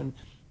Tokyo, and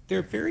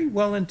they're very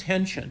well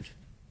intentioned.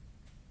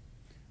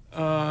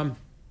 And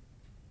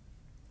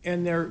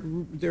they're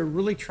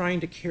really trying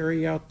to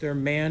carry out their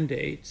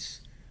mandates,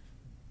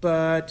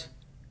 but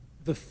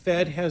the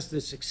Fed has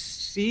this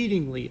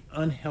exceedingly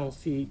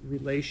unhealthy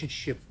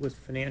relationship with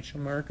financial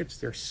markets.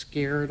 They're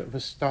scared of a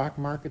stock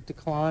market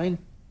decline.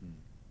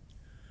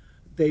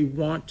 They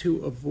want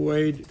to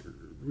avoid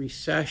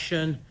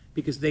recession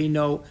because they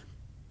know,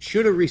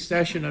 should a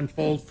recession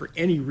unfold for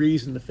any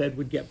reason, the Fed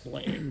would get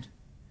blamed.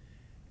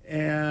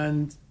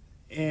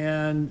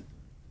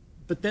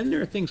 But then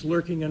there are things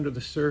lurking under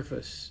the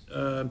surface.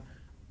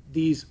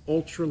 These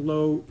ultra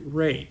low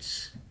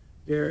rates,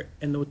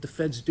 and what the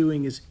Fed's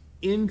doing is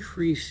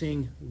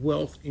increasing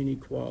wealth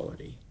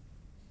inequality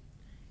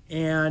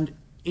and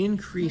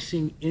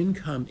increasing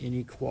income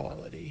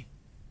inequality.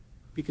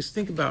 Because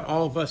think about,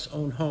 all of us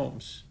own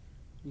homes.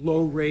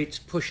 Low rates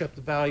push up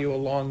the value of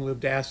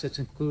long-lived assets,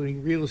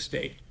 including real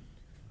estate.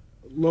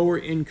 Lower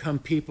income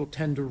people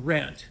tend to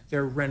rent.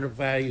 Their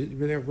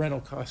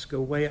rental costs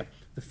go way up.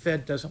 The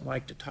Fed doesn't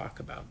like to talk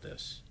about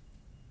this.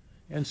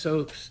 And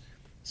so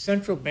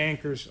central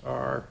bankers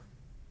are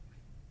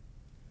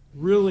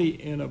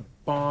really in a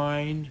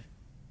bind,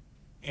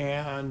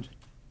 and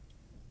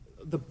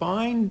the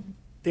bind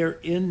they're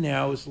in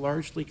now is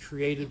largely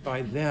created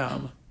by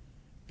them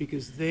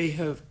because they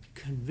have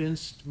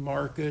convinced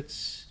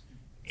markets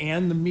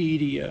and the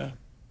media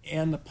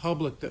and the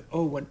public that,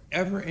 oh,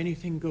 whenever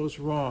anything goes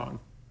wrong,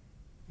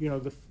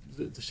 the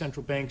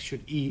central banks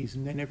should ease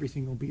and then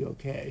everything will be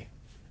okay.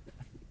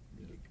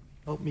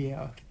 Help me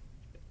out.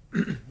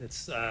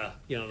 It's, the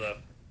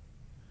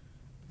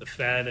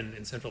Fed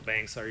and central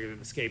banks are either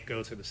the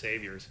scapegoats or the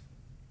saviors.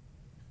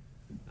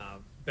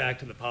 Back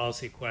to the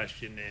policy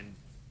question, and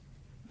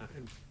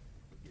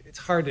it's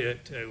hard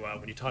to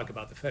when you talk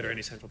about the Fed or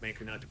any central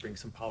banker, not to bring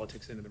some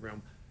politics into the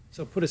room.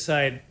 So put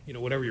aside,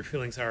 whatever your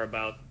feelings are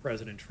about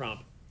President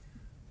Trump.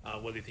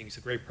 whether you think he's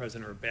a great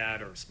president or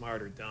bad or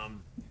smart or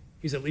dumb,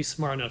 he's at least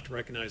smart enough to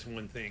recognize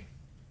one thing,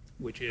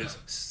 which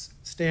is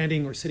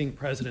standing or sitting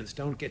presidents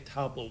don't get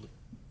toppled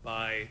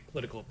by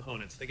political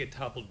opponents. They get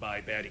toppled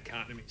by bad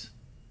economies.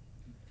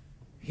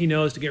 He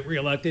knows to get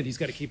reelected, he's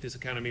got to keep this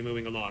economy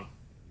moving along.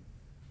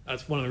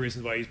 That's one of the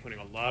reasons why he's putting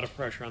a lot of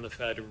pressure on the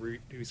Fed to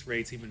reduce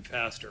rates even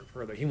faster,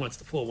 further. He wants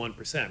the full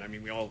 1%. I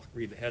mean, we all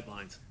read the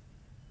headlines.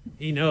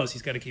 He knows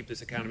he's got to keep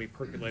this economy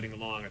percolating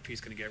along if he's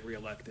going to get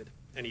reelected.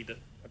 And he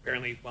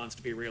apparently wants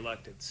to be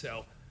reelected.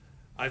 So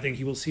I think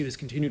he will see this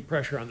continued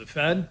pressure on the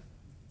Fed.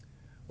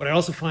 What I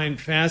also find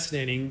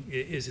fascinating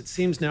is it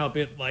seems now a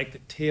bit like the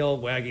tail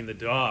wagging the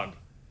dog.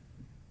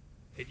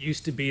 It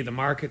used to be the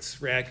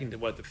markets reacting to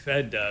what the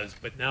Fed does,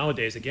 but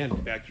nowadays, again,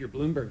 back to your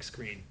Bloomberg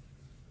screen,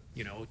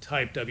 you know,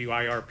 type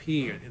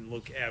WIRP and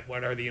look at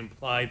what are the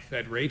implied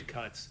Fed rate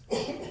cuts.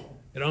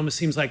 It almost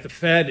seems like the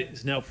Fed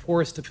is now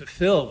forced to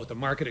fulfill what the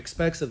market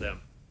expects of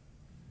them.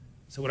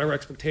 So whatever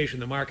expectation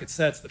the market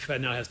sets, the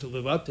Fed now has to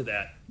live up to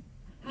that.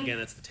 Again,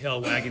 that's the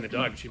tail wagging the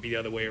dog. It should be the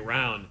other way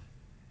around.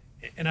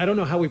 And I don't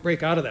know how we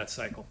break out of that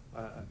cycle.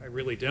 I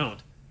really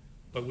don't.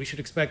 But we should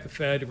expect the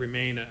Fed to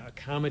remain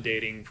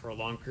accommodating for a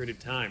long period of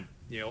time.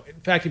 You know, in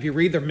fact, if you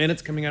read their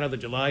minutes coming out of the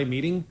July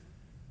meeting,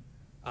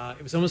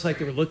 it was almost like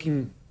they were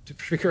looking to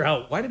figure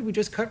out, why did we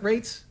just cut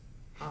rates?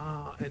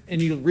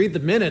 And you read the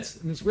minutes,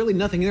 and there's really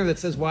nothing there that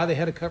says why they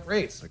had to cut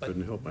rates. I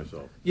couldn't help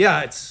myself.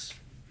 Yeah,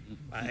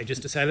 I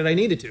just decided I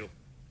needed to.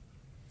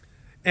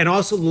 And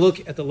also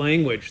look at the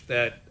language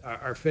that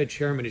our Fed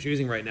chairman is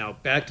using right now.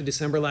 Back to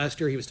December last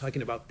year, he was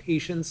talking about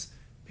patience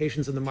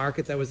in the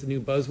market. That was the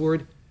new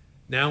buzzword.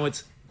 Now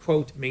it's,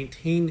 quote,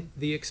 maintain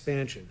the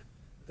expansion.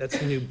 That's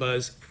the new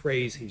buzz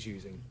phrase he's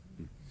using.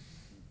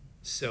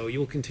 So you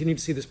will continue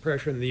to see this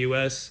pressure in the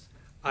U.S.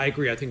 I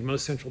agree. I think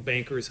most central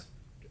bankers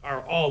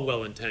are all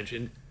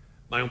well-intentioned.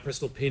 My own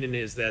personal opinion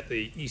is that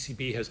the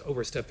ECB has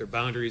overstepped their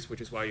boundaries,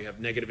 which is why you have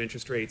negative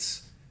interest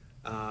rates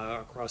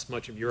across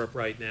much of Europe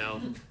right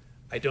now.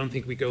 I don't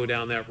think we go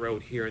down that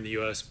road here in the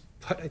U.S.,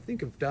 but I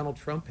think if Donald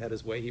Trump had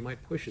his way, he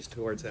might push us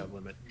towards that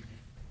limit.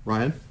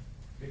 Ryan?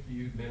 Mickey,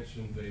 you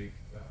mentioned the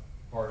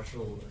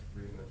partial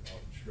agreement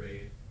on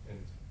trade, and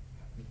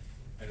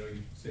I know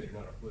you said you're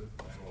not a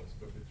political analyst,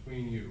 but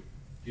between you,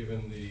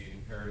 given the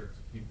imperative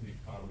to keep the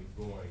economy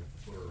going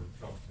for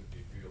Trump to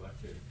be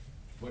reelected,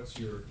 what's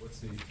your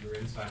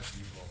inside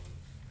view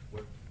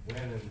on when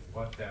and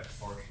what that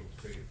partial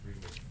trade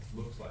agreement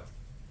looks like?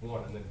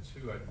 One, and then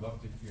two, I'd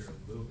love to hear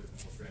a little bit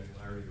more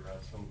granularity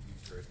around some of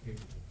these very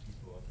capable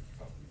people under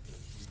Trump, because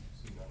we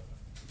see none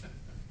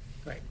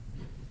of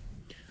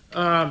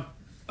that. Right.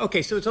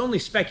 Okay, so it's only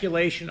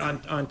speculation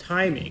on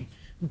timing,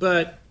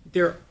 but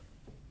there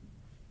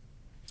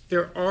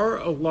are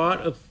a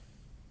lot of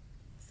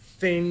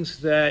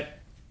things that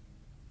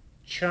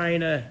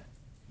China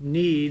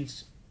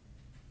needs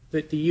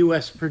that the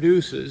U.S.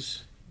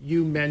 produces.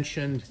 You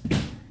mentioned,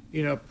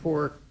 you know,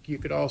 pork. You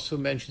could also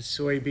mention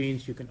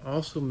soybeans. You can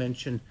also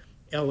mention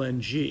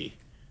LNG.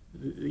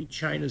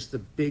 China's the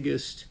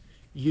biggest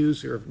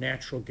user of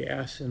natural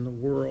gas in the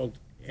world,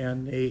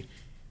 and they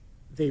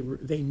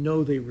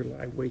know they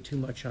rely way too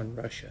much on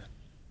Russia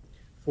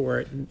for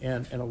it,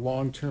 and a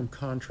long-term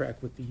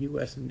contract with the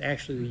U.S. And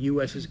actually, the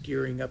U.S. is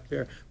gearing up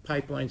their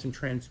pipelines and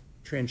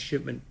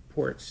transshipment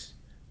ports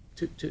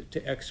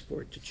to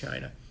export to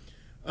China.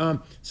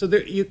 So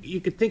there, you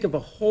could think of a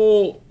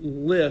whole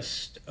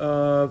list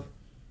of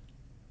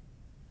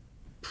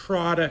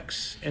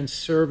products and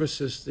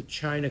services that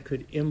China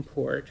could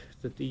import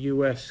that the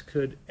U.S.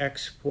 could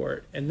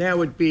export, and that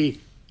would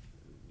be,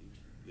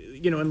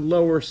 you know, and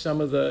lower some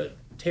of the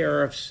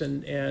tariffs,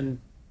 and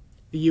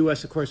the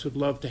U.S. of course would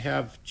love to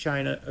have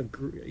China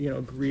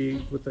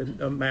agree with an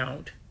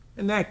amount,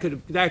 and that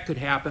could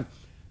happen.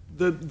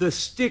 The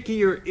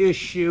stickier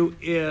issue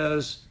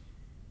is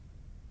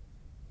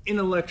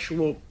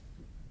intellectual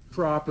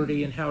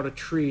property and how to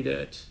treat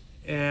it,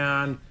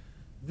 and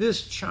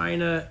this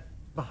China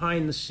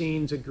behind the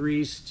scenes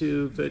agrees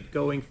to that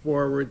going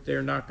forward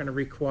they're not going to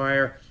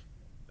require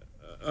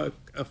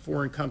a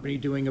foreign company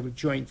doing a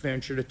joint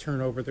venture to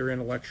turn over their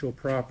intellectual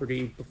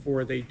property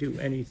before they do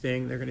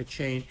anything. They're going to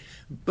change,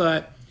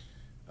 but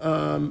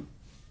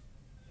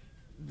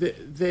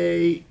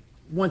they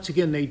once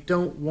again they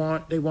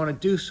want to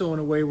do so in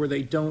a way where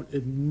they don't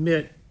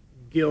admit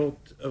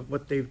guilt of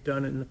what they've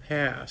done in the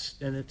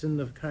past, and it's in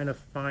the kind of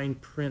fine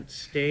print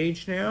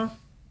stage now.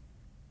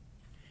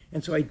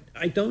 And so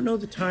I don't know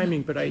the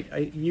timing,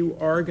 but you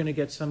are going to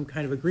get some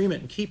kind of agreement.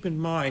 And keep in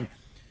mind,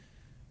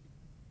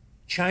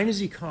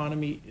 China's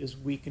economy is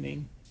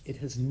weakening. It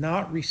has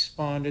not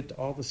responded to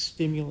all the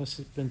stimulus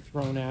that's been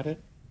thrown at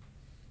it.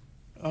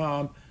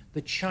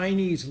 The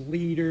Chinese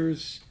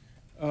leaders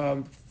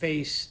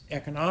face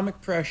economic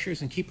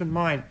pressures, and keep in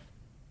mind,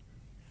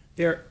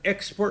 their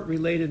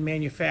export-related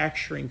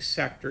manufacturing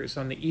sectors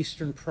on the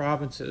eastern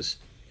provinces,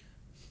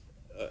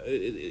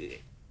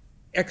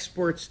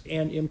 exports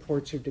and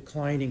imports are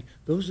declining.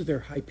 Those are their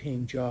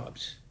high-paying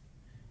jobs.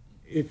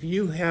 If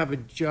you have a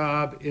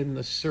job in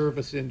the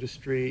service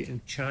industry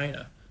in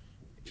China,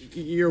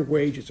 your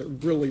wages are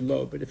really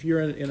low, but if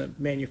you're in a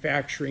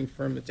manufacturing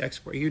firm that's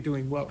exporting, you're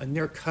doing well, and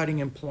they're cutting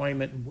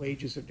employment and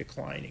wages are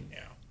declining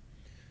now.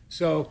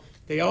 So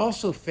they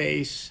also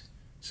face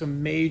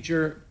some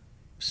major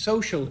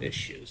social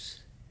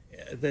issues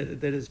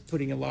that is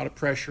putting a lot of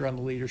pressure on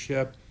the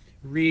leadership.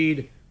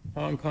 Reid,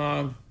 Hong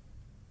Kong,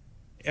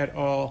 et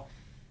al.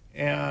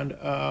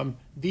 And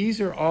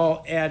these are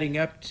all adding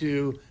up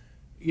to,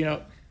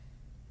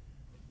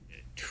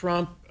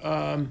 Trump,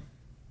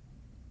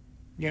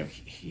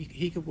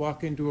 he could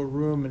walk into a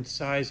room and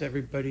size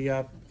everybody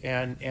up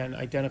and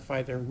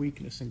identify their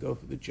weakness and go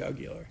for the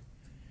jugular.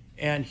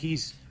 And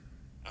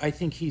I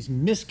think he's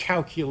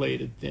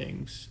miscalculated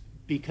things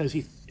because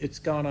it's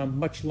gone on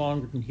much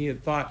longer than he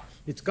had thought.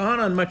 It's gone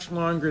on much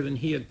longer than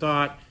he had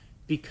thought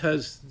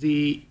because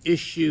the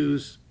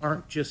issues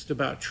aren't just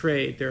about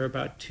trade. They're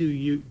about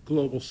two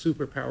global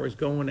superpowers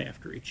going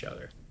after each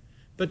other.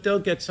 But they'll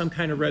get some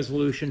kind of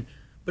resolution,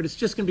 but it's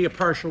just going to be a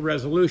partial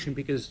resolution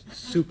because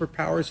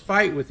superpowers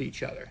fight with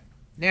each other.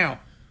 Now,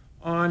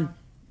 on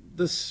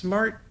the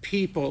smart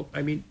people,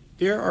 I mean,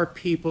 there are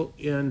people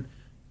in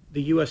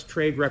the U.S.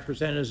 Trade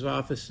Representative's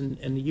Office and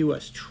the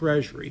U.S.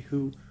 Treasury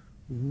who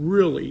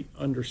really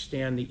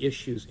understand the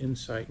issues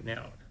inside and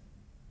out.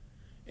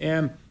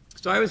 And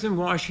so I was in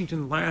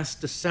Washington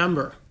last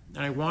December,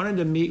 and I wanted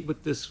to meet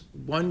with this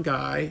one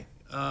guy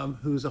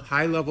who's a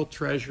high-level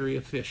Treasury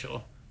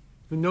official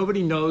who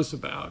nobody knows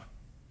about.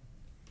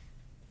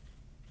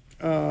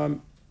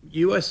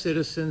 U.S.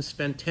 citizen,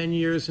 spent 10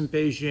 years in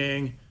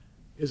Beijing,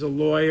 is a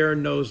lawyer,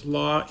 knows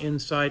law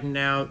inside and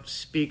out,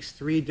 speaks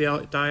 3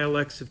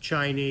 dialects of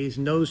Chinese,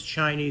 knows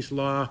Chinese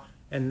law,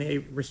 and they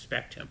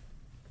respect him.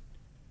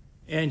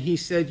 And he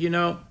said,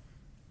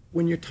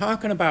 when you're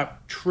talking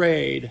about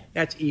trade,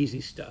 that's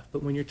easy stuff.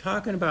 But when you're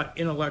talking about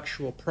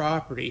intellectual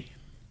property,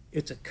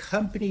 it's a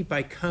company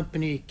by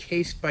company,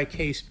 case by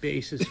case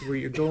basis where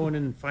you're going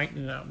in and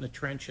fighting it out in the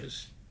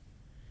trenches.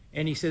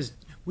 And he says,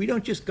 we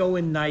don't just go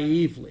in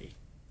naively.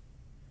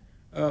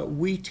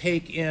 We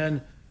take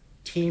in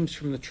teams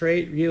from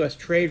the U.S.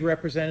 Trade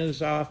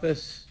Representative's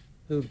Office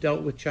who've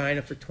dealt with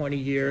China for 20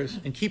 years.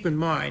 And keep in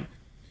mind,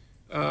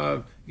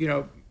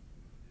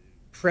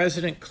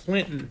 President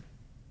Clinton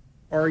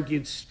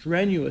argued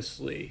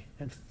strenuously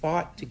and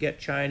fought to get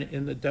China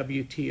in the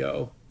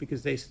WTO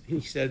because he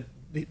said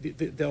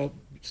they'll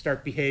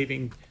start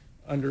behaving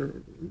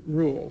under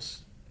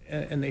rules,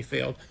 and they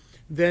failed.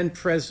 Then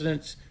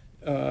Presidents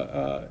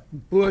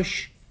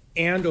Bush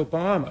and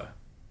Obama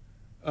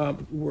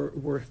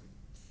were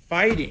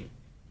fighting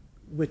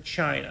with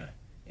China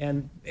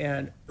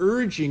and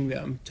urging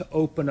them to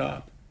open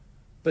up,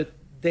 but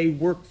they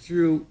worked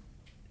through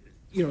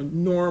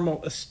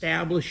normal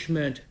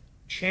establishment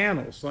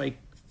channels like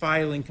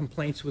filing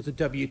complaints with the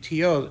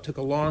WTO that took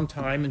a long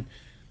time. And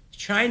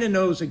China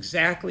knows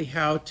exactly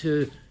how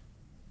to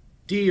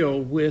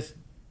deal with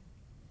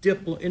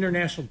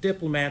international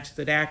diplomats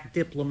that act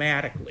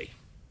diplomatically.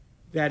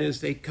 That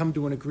is, they come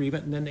to an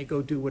agreement and then they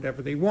go do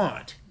whatever they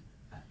want.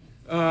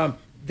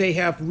 They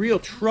have real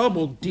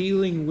trouble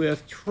dealing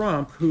with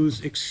Trump,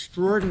 who's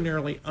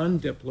extraordinarily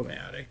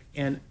undiplomatic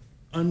and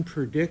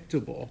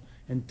unpredictable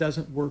and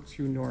doesn't work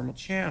through normal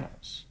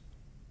channels.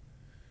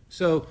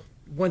 So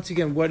once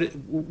again, what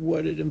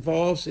it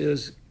involves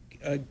is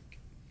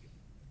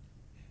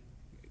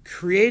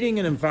creating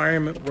an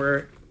environment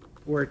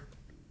where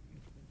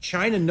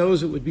China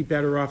knows it would be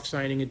better off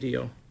signing a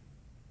deal.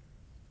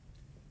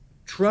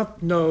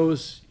 Trump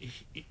knows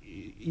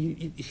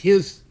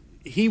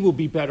he will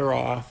be better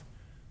off,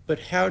 but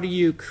how do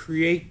you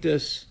create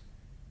this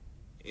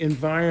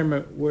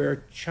environment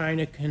where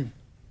China can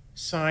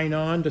sign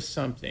on to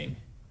something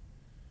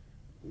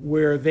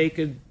where they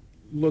could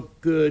look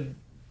good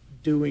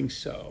doing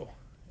so?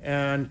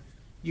 And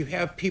you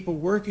have people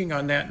working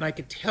on that, and I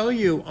could tell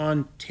you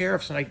on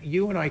tariffs, and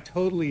you and I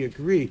totally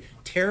agree,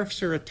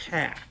 tariffs are a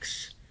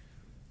tax,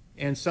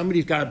 and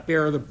somebody's got to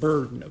bear the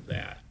burden of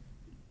that.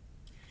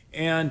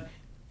 And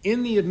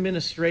in the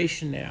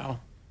administration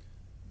now,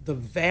 the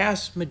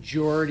vast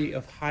majority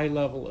of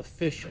high-level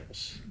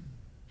officials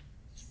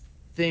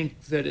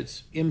think that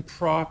it's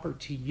improper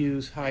to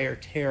use higher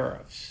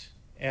tariffs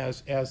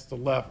as the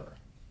lever.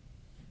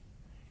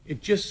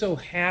 It just so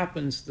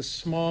happens the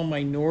small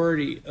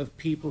minority of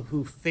people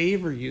who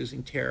favor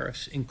using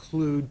tariffs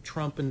include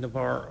Trump and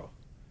Navarro.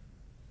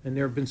 And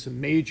there have been some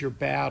major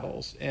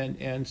battles.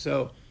 And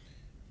so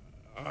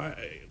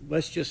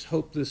let's just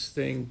hope this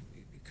thing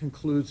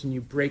concludes and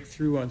you break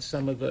through on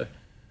some of the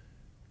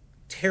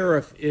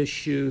tariff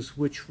issues,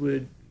 which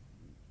would,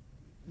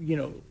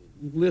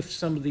 lift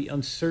some of the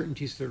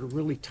uncertainties that are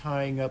really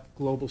tying up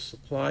global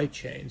supply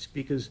chains.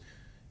 Because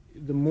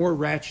the more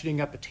ratcheting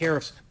up of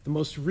tariffs, the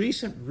most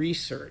recent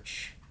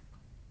research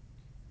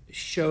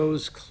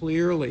shows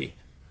clearly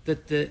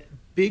that the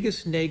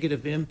biggest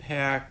negative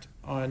impact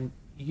on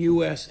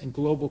U.S. and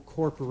global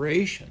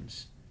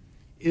corporations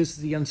is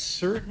the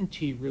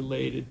uncertainty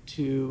related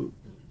to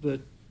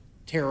the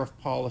tariff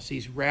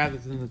policies rather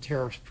than the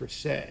tariffs per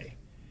se.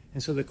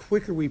 And so the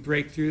quicker we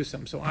break through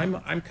some, so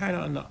I'm kind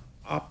of on the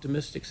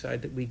optimistic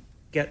side that we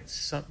get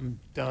something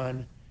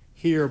done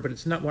here, but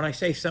it's not, when I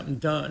say something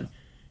done,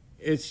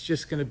 it's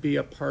just going to be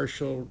a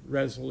partial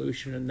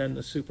resolution, and then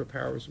the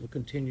superpowers will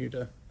continue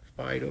to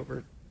fight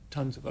over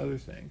tons of other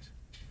things.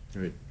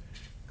 Great.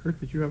 Kurt,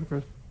 did you have a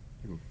question?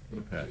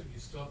 Pat. You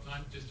still have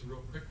time, just a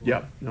real quick one?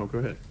 Yeah, no, go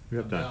ahead. You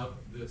have time. About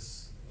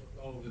this,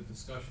 all of the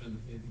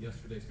discussion in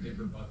yesterday's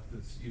paper about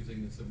this,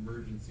 using this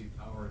emergency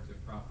power to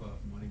prop up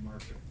money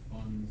market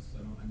funds.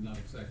 I'm not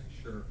exactly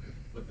sure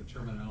what the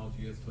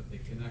terminology is, but they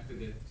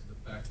connected it to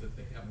the fact that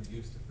they haven't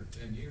used it for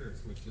 10 years,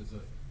 which is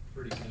a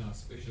pretty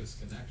inauspicious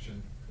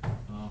connection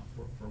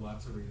for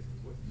lots of reasons.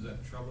 Does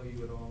that trouble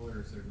you at all,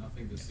 or is there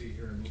nothing to see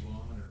here and move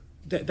on?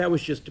 Or? That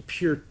was just a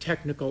pure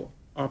technical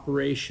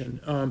operation.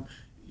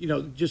 You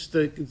know, just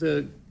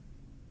the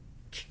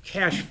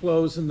cash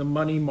flows in the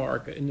money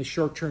market, in the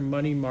short-term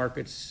money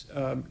markets,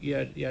 you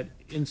had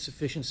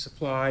insufficient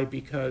supply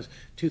because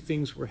two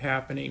things were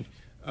happening.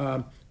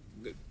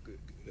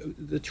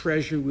 The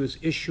Treasury was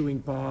issuing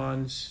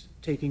bonds,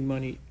 taking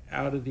money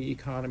out of the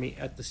economy.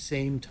 At the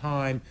same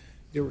time,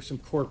 there were some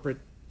corporate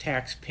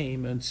tax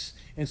payments,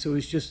 and so it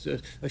was just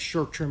a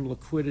short-term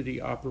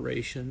liquidity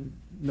operation,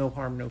 no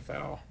harm, no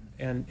foul.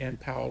 And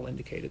Powell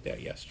indicated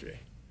that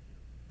yesterday.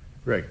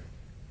 Greg.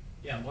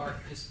 Yeah, Mark,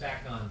 just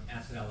back on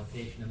asset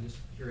allocation, I'm just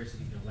curious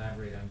if you can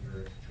elaborate on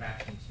your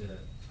attraction to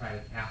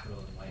private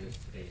capital in light of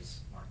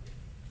today's market.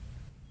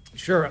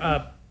 Sure.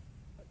 A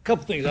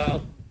couple things.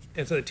 I'll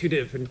answer two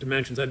different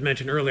dimensions. I'd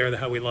mentioned earlier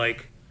how we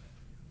like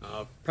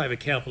private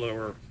capital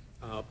over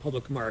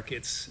public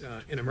markets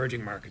in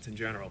emerging markets in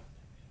general.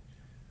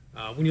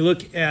 When you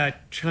look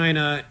at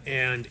China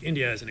and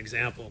India as an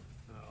example,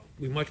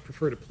 we much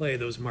prefer to play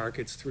those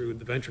markets through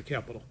the venture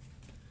capital.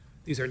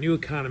 These are new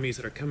economies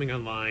that are coming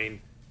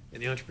online,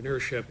 and the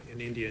entrepreneurship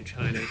in India and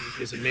China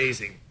is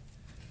amazing.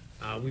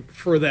 We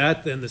prefer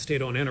that than the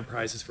state-owned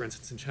enterprises, for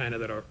instance, in China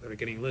that are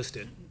getting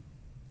listed.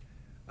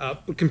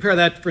 But compare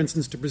that, for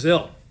instance, to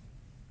Brazil.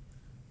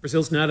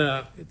 Brazil's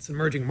it's an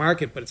emerging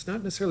market, but it's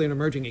not necessarily an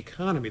emerging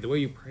economy. The way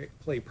you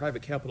play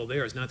private capital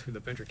there is not through the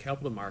venture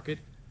capital market.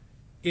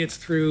 It's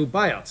through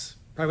buyouts,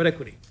 private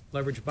equity,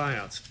 leveraged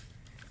buyouts,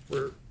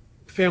 where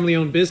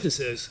family-owned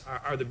businesses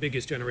are the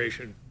biggest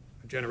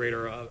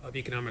generator of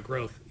economic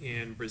growth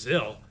in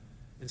Brazil.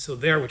 And so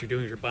there, what you're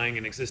doing is you're buying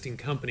an existing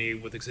company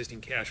with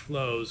existing cash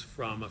flows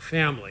from a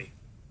family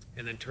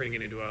and then turning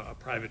it into a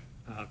private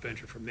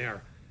venture from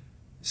there.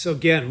 So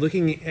again,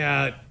 looking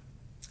at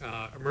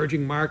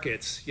emerging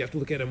markets, you have to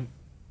look at them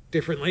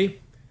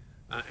differently.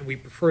 And we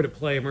prefer to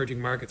play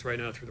emerging markets right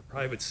now through the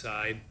private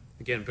side.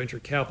 Again, venture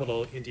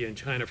capital, India and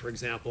China, for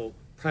example,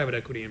 private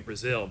equity in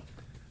Brazil.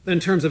 Then in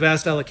terms of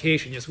asset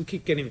allocation, yes, we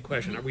keep getting the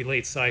question, are we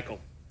late cycle?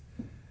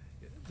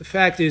 The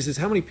fact is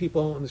how many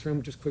people in this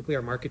room, just quickly,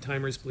 are market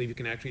timers, believe you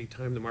can actually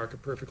time the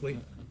market perfectly?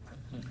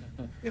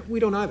 Yeah, we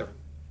don't either.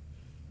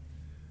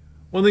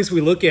 One of the things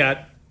we look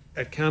at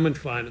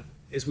Commonfund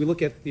is we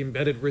look at the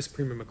embedded risk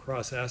premium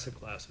across asset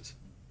classes.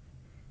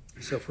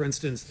 So for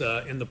instance,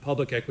 in the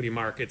public equity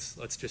markets,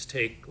 let's just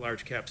take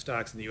large cap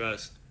stocks in the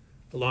US,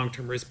 the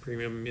long-term risk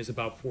premium is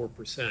about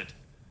 4%.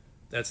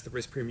 That's the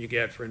risk premium you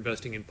get for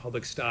investing in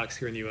public stocks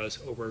here in the US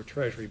over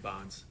treasury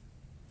bonds.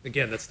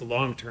 Again, that's the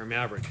long-term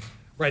average.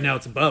 Right now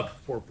it's above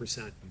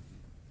 4%.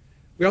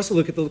 We also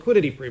look at the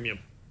liquidity premium.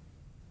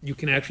 You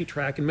can actually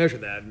track and measure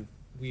that. And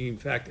we, in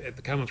fact, at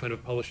the Commonfund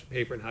have published a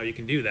paper on how you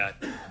can do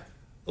that.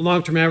 The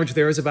long-term average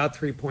there is about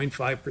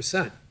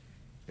 3.5%.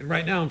 And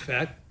right now, in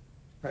fact,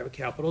 private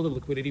capital, the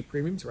liquidity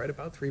premium is right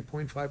about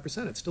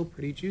 3.5%. It's still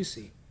pretty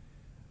juicy.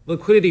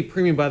 Liquidity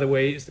premium, by the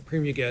way, is the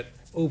premium you get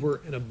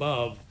over and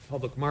above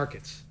public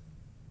markets.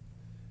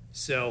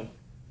 So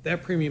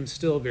that premium is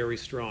still very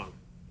strong.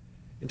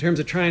 In terms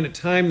of trying to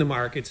time the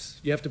markets,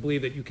 you have to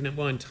believe that you can,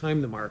 one,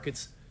 time the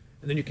markets,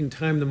 and then you can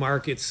time the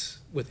markets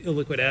with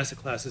illiquid asset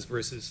classes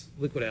versus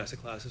liquid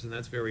asset classes, and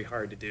that's very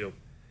hard to do.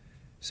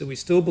 So we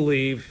still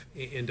believe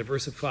in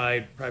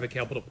diversified private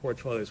capital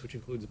portfolios, which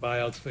includes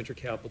buyouts, venture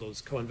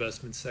capitals,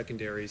 co-investments,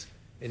 secondaries,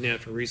 and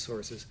natural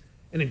resources.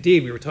 And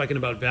indeed, we were talking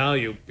about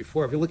value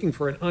before. If you're looking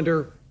for an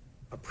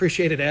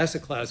underappreciated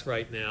asset class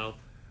right now,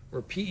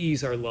 where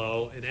PEs are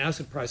low and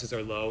asset prices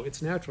are low,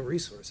 it's natural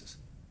resources.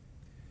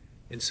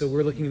 And so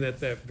we're looking at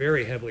that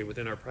very heavily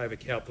within our private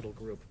capital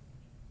group.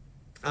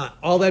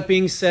 All that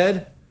being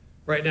said,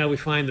 right now we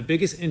find the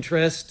biggest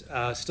interest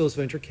still is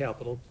venture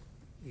capital.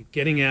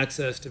 Getting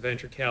access to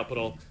venture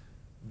capital,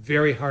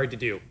 very hard to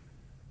do.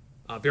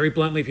 Very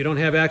bluntly, if you don't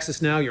have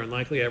access now, you're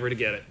unlikely ever to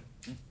get it.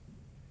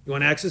 You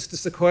want access to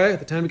Sequoia?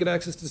 The time to get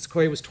access to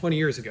Sequoia was 20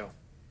 years ago.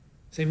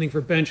 Same thing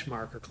for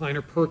Benchmark or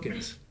Kleiner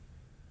Perkins,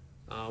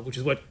 which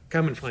is what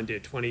Commonfund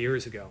did 20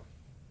 years ago.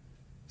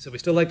 So we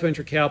still like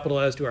venture capital,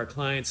 as do our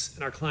clients,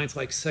 and our clients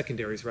like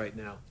secondaries right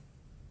now.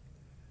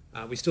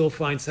 We still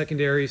find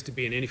secondaries to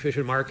be an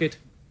inefficient market.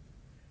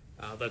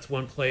 That's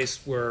one place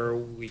where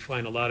we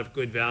find a lot of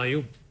good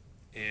value.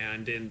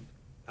 And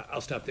I'll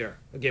stop there.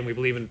 Again, we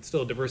believe in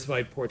still a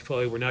diversified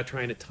portfolio. We're not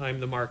trying to time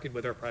the market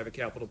with our private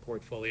capital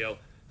portfolio.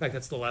 In fact,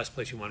 that's the last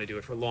place you want to do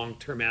it for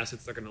long-term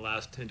assets that are going to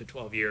last 10 to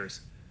 12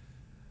 years.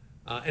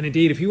 And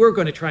indeed, if you were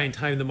going to try and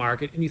time the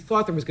market and you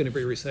thought there was going to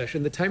be a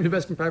recession, the time to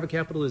invest in private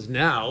capital is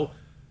now.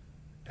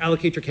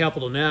 Allocate your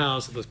capital now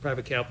so those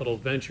private capital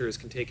ventures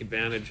can take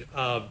advantage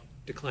of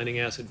declining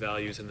asset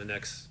values in the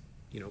next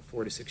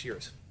 4 to 6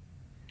 years.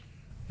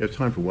 We have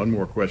time for one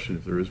more question,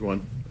 if there is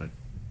one.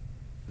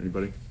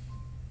 Anybody?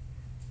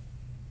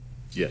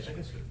 Yes. I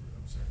guess,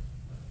 I'm sorry,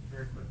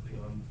 very quickly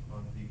on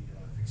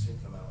the fixed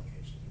income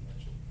allocation you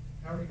mentioned.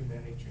 How are you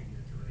managing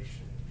your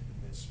duration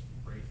in this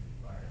rate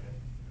environment?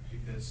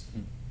 Because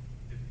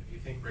if you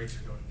think rates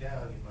are going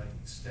down, you might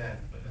extend,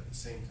 but at the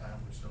same time,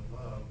 we're so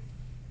low.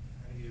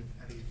 How do you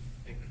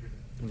think through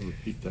that? Can you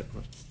repeat that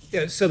question?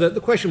 Yeah, so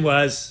the question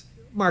was,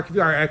 Mark, if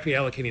you are actually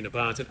allocating to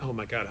bonds, and oh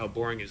my God, how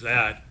boring is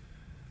that?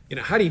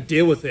 How do you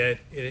deal with it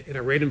in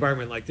a rate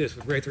environment like this,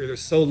 with rates either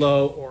so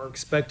low or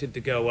expected to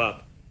go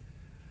up?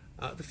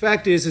 The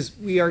fact is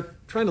we are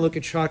trying to look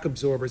at shock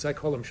absorbers. I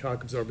call them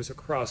shock absorbers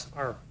across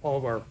all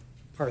of our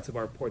parts of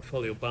our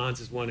portfolio. Bonds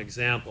is one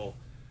example.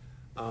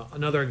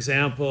 Another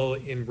example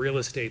in real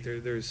estate,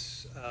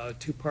 there's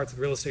two parts of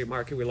the real estate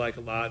market we like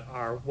a lot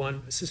are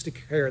one, assisted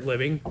care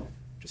living,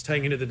 just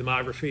tying into the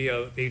demography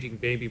of aging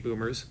baby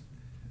boomers,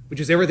 which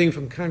is everything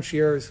from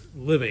concierge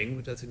living,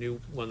 which that's a new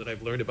one that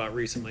I've learned about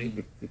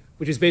recently,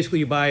 which is basically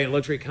you buy a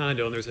luxury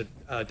condo and there's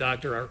a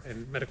doctor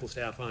and medical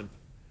staff on,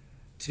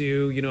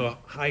 to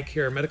high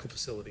care medical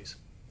facilities.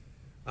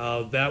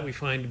 That we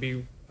find to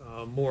be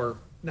more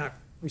not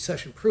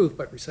recession proof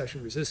but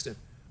recession resistant.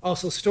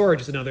 Also,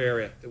 storage is another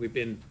area that we've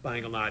been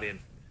buying a lot in.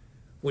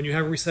 When you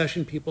have a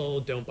recession,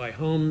 people don't buy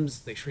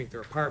homes, they shrink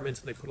their apartments,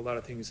 and they put a lot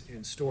of things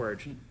in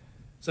storage.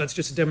 So that's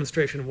just a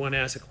demonstration of one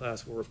asset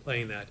class where we're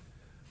playing that.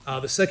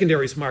 The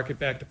secondaries market,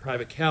 back to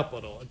private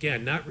capital.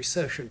 Again, not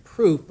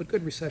recession-proof, but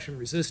good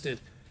recession-resistant.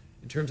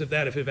 In terms of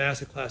that, if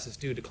asset classes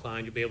do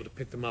decline, you'll be able to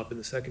pick them up in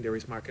the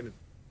secondaries market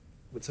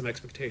with some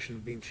expectation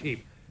of being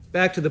cheap.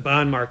 Back to the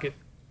bond market.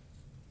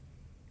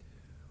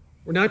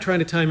 We're not trying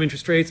to time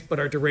interest rates, but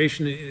our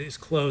duration is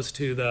close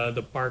to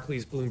the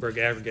Barclays Bloomberg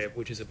aggregate,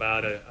 which is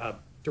about a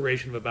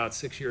duration of about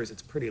 6 years.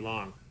 It's pretty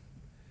long.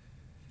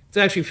 It's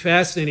actually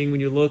fascinating when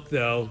you look,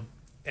 though,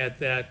 at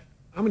that.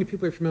 How many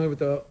people are familiar with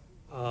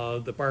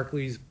the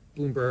Barclays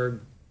Bloomberg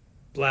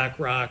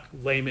BlackRock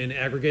Lehman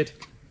aggregate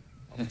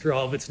through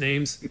all of its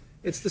names?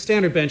 It's the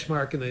standard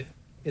benchmark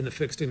in the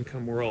fixed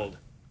income world.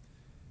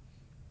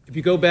 If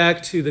you go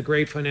back to the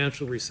great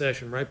financial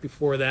recession, right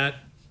before that,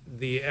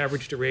 the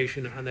average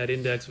duration on that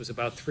index was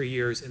about 3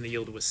 years and the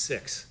yield was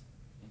 6.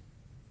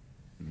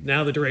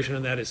 Now the duration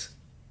on that is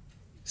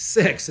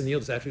 6 and the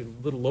yield is actually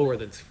a little lower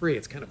than 3.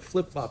 It's kind of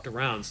flip-flopped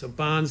around. So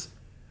bonds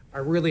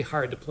are really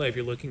hard to play if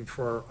you're looking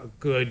for a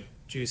good,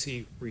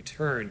 juicy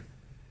return.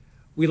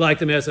 We like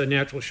them as a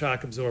natural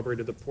shock absorber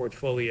to the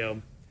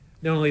portfolio.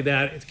 Not only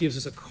that, it gives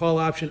us a call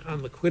option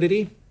on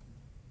liquidity.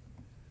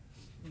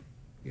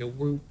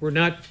 We're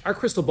not, our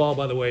crystal ball,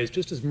 by the way, is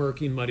just as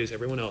murky and muddy as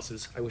everyone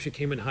else's. I wish it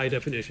came in high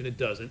definition. It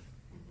doesn't.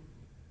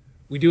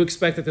 We do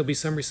expect that there'll be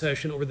some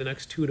recession over the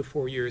next 2 to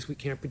 4 years. We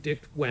can't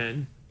predict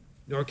when,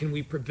 nor can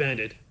we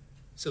prevent it.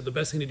 So the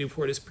best thing to do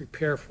for it is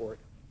prepare for it.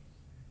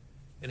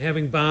 And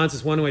having bonds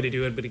is one way to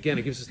do it, but again,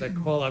 it gives us that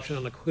call option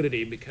on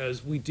liquidity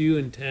because we do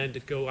intend to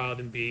go out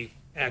and be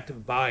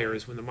active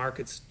buyers when the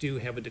markets do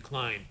have a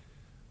decline.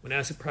 When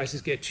asset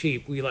prices get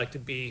cheap, we like to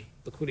be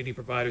liquidity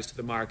providers to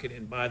the market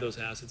and buy those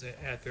assets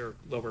at their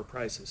lower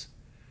prices.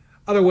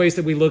 Other ways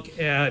that we look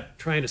at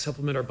trying to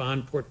supplement our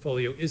bond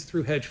portfolio is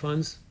through hedge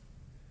funds.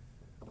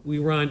 We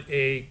run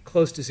a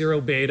close to zero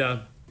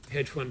beta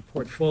hedge fund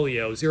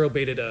portfolio, zero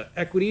beta to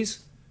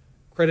equities,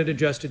 credit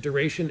adjusted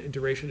duration, and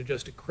duration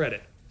adjusted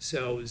credit.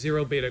 So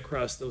zero beta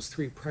across those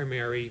three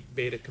primary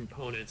beta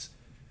components.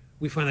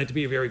 We find that to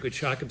be a very good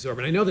shock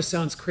absorber. And I know this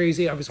sounds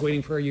crazy. I was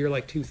waiting for a year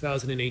like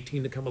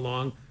 2018 to come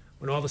along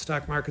when all the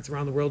stock markets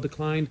around the world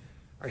declined.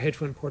 Our hedge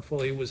fund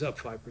portfolio was up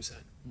 5%.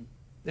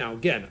 Now,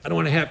 again, I don't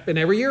want to happen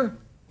every year,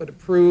 but it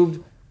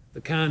proved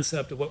the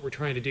concept of what we're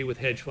trying to do with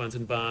hedge funds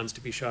and bonds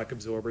to be shock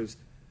absorbers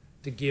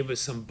to give us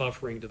some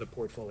buffering to the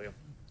portfolio.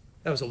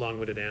 That was a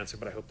long-winded answer,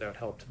 but I hope that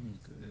helped.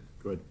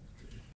 Good.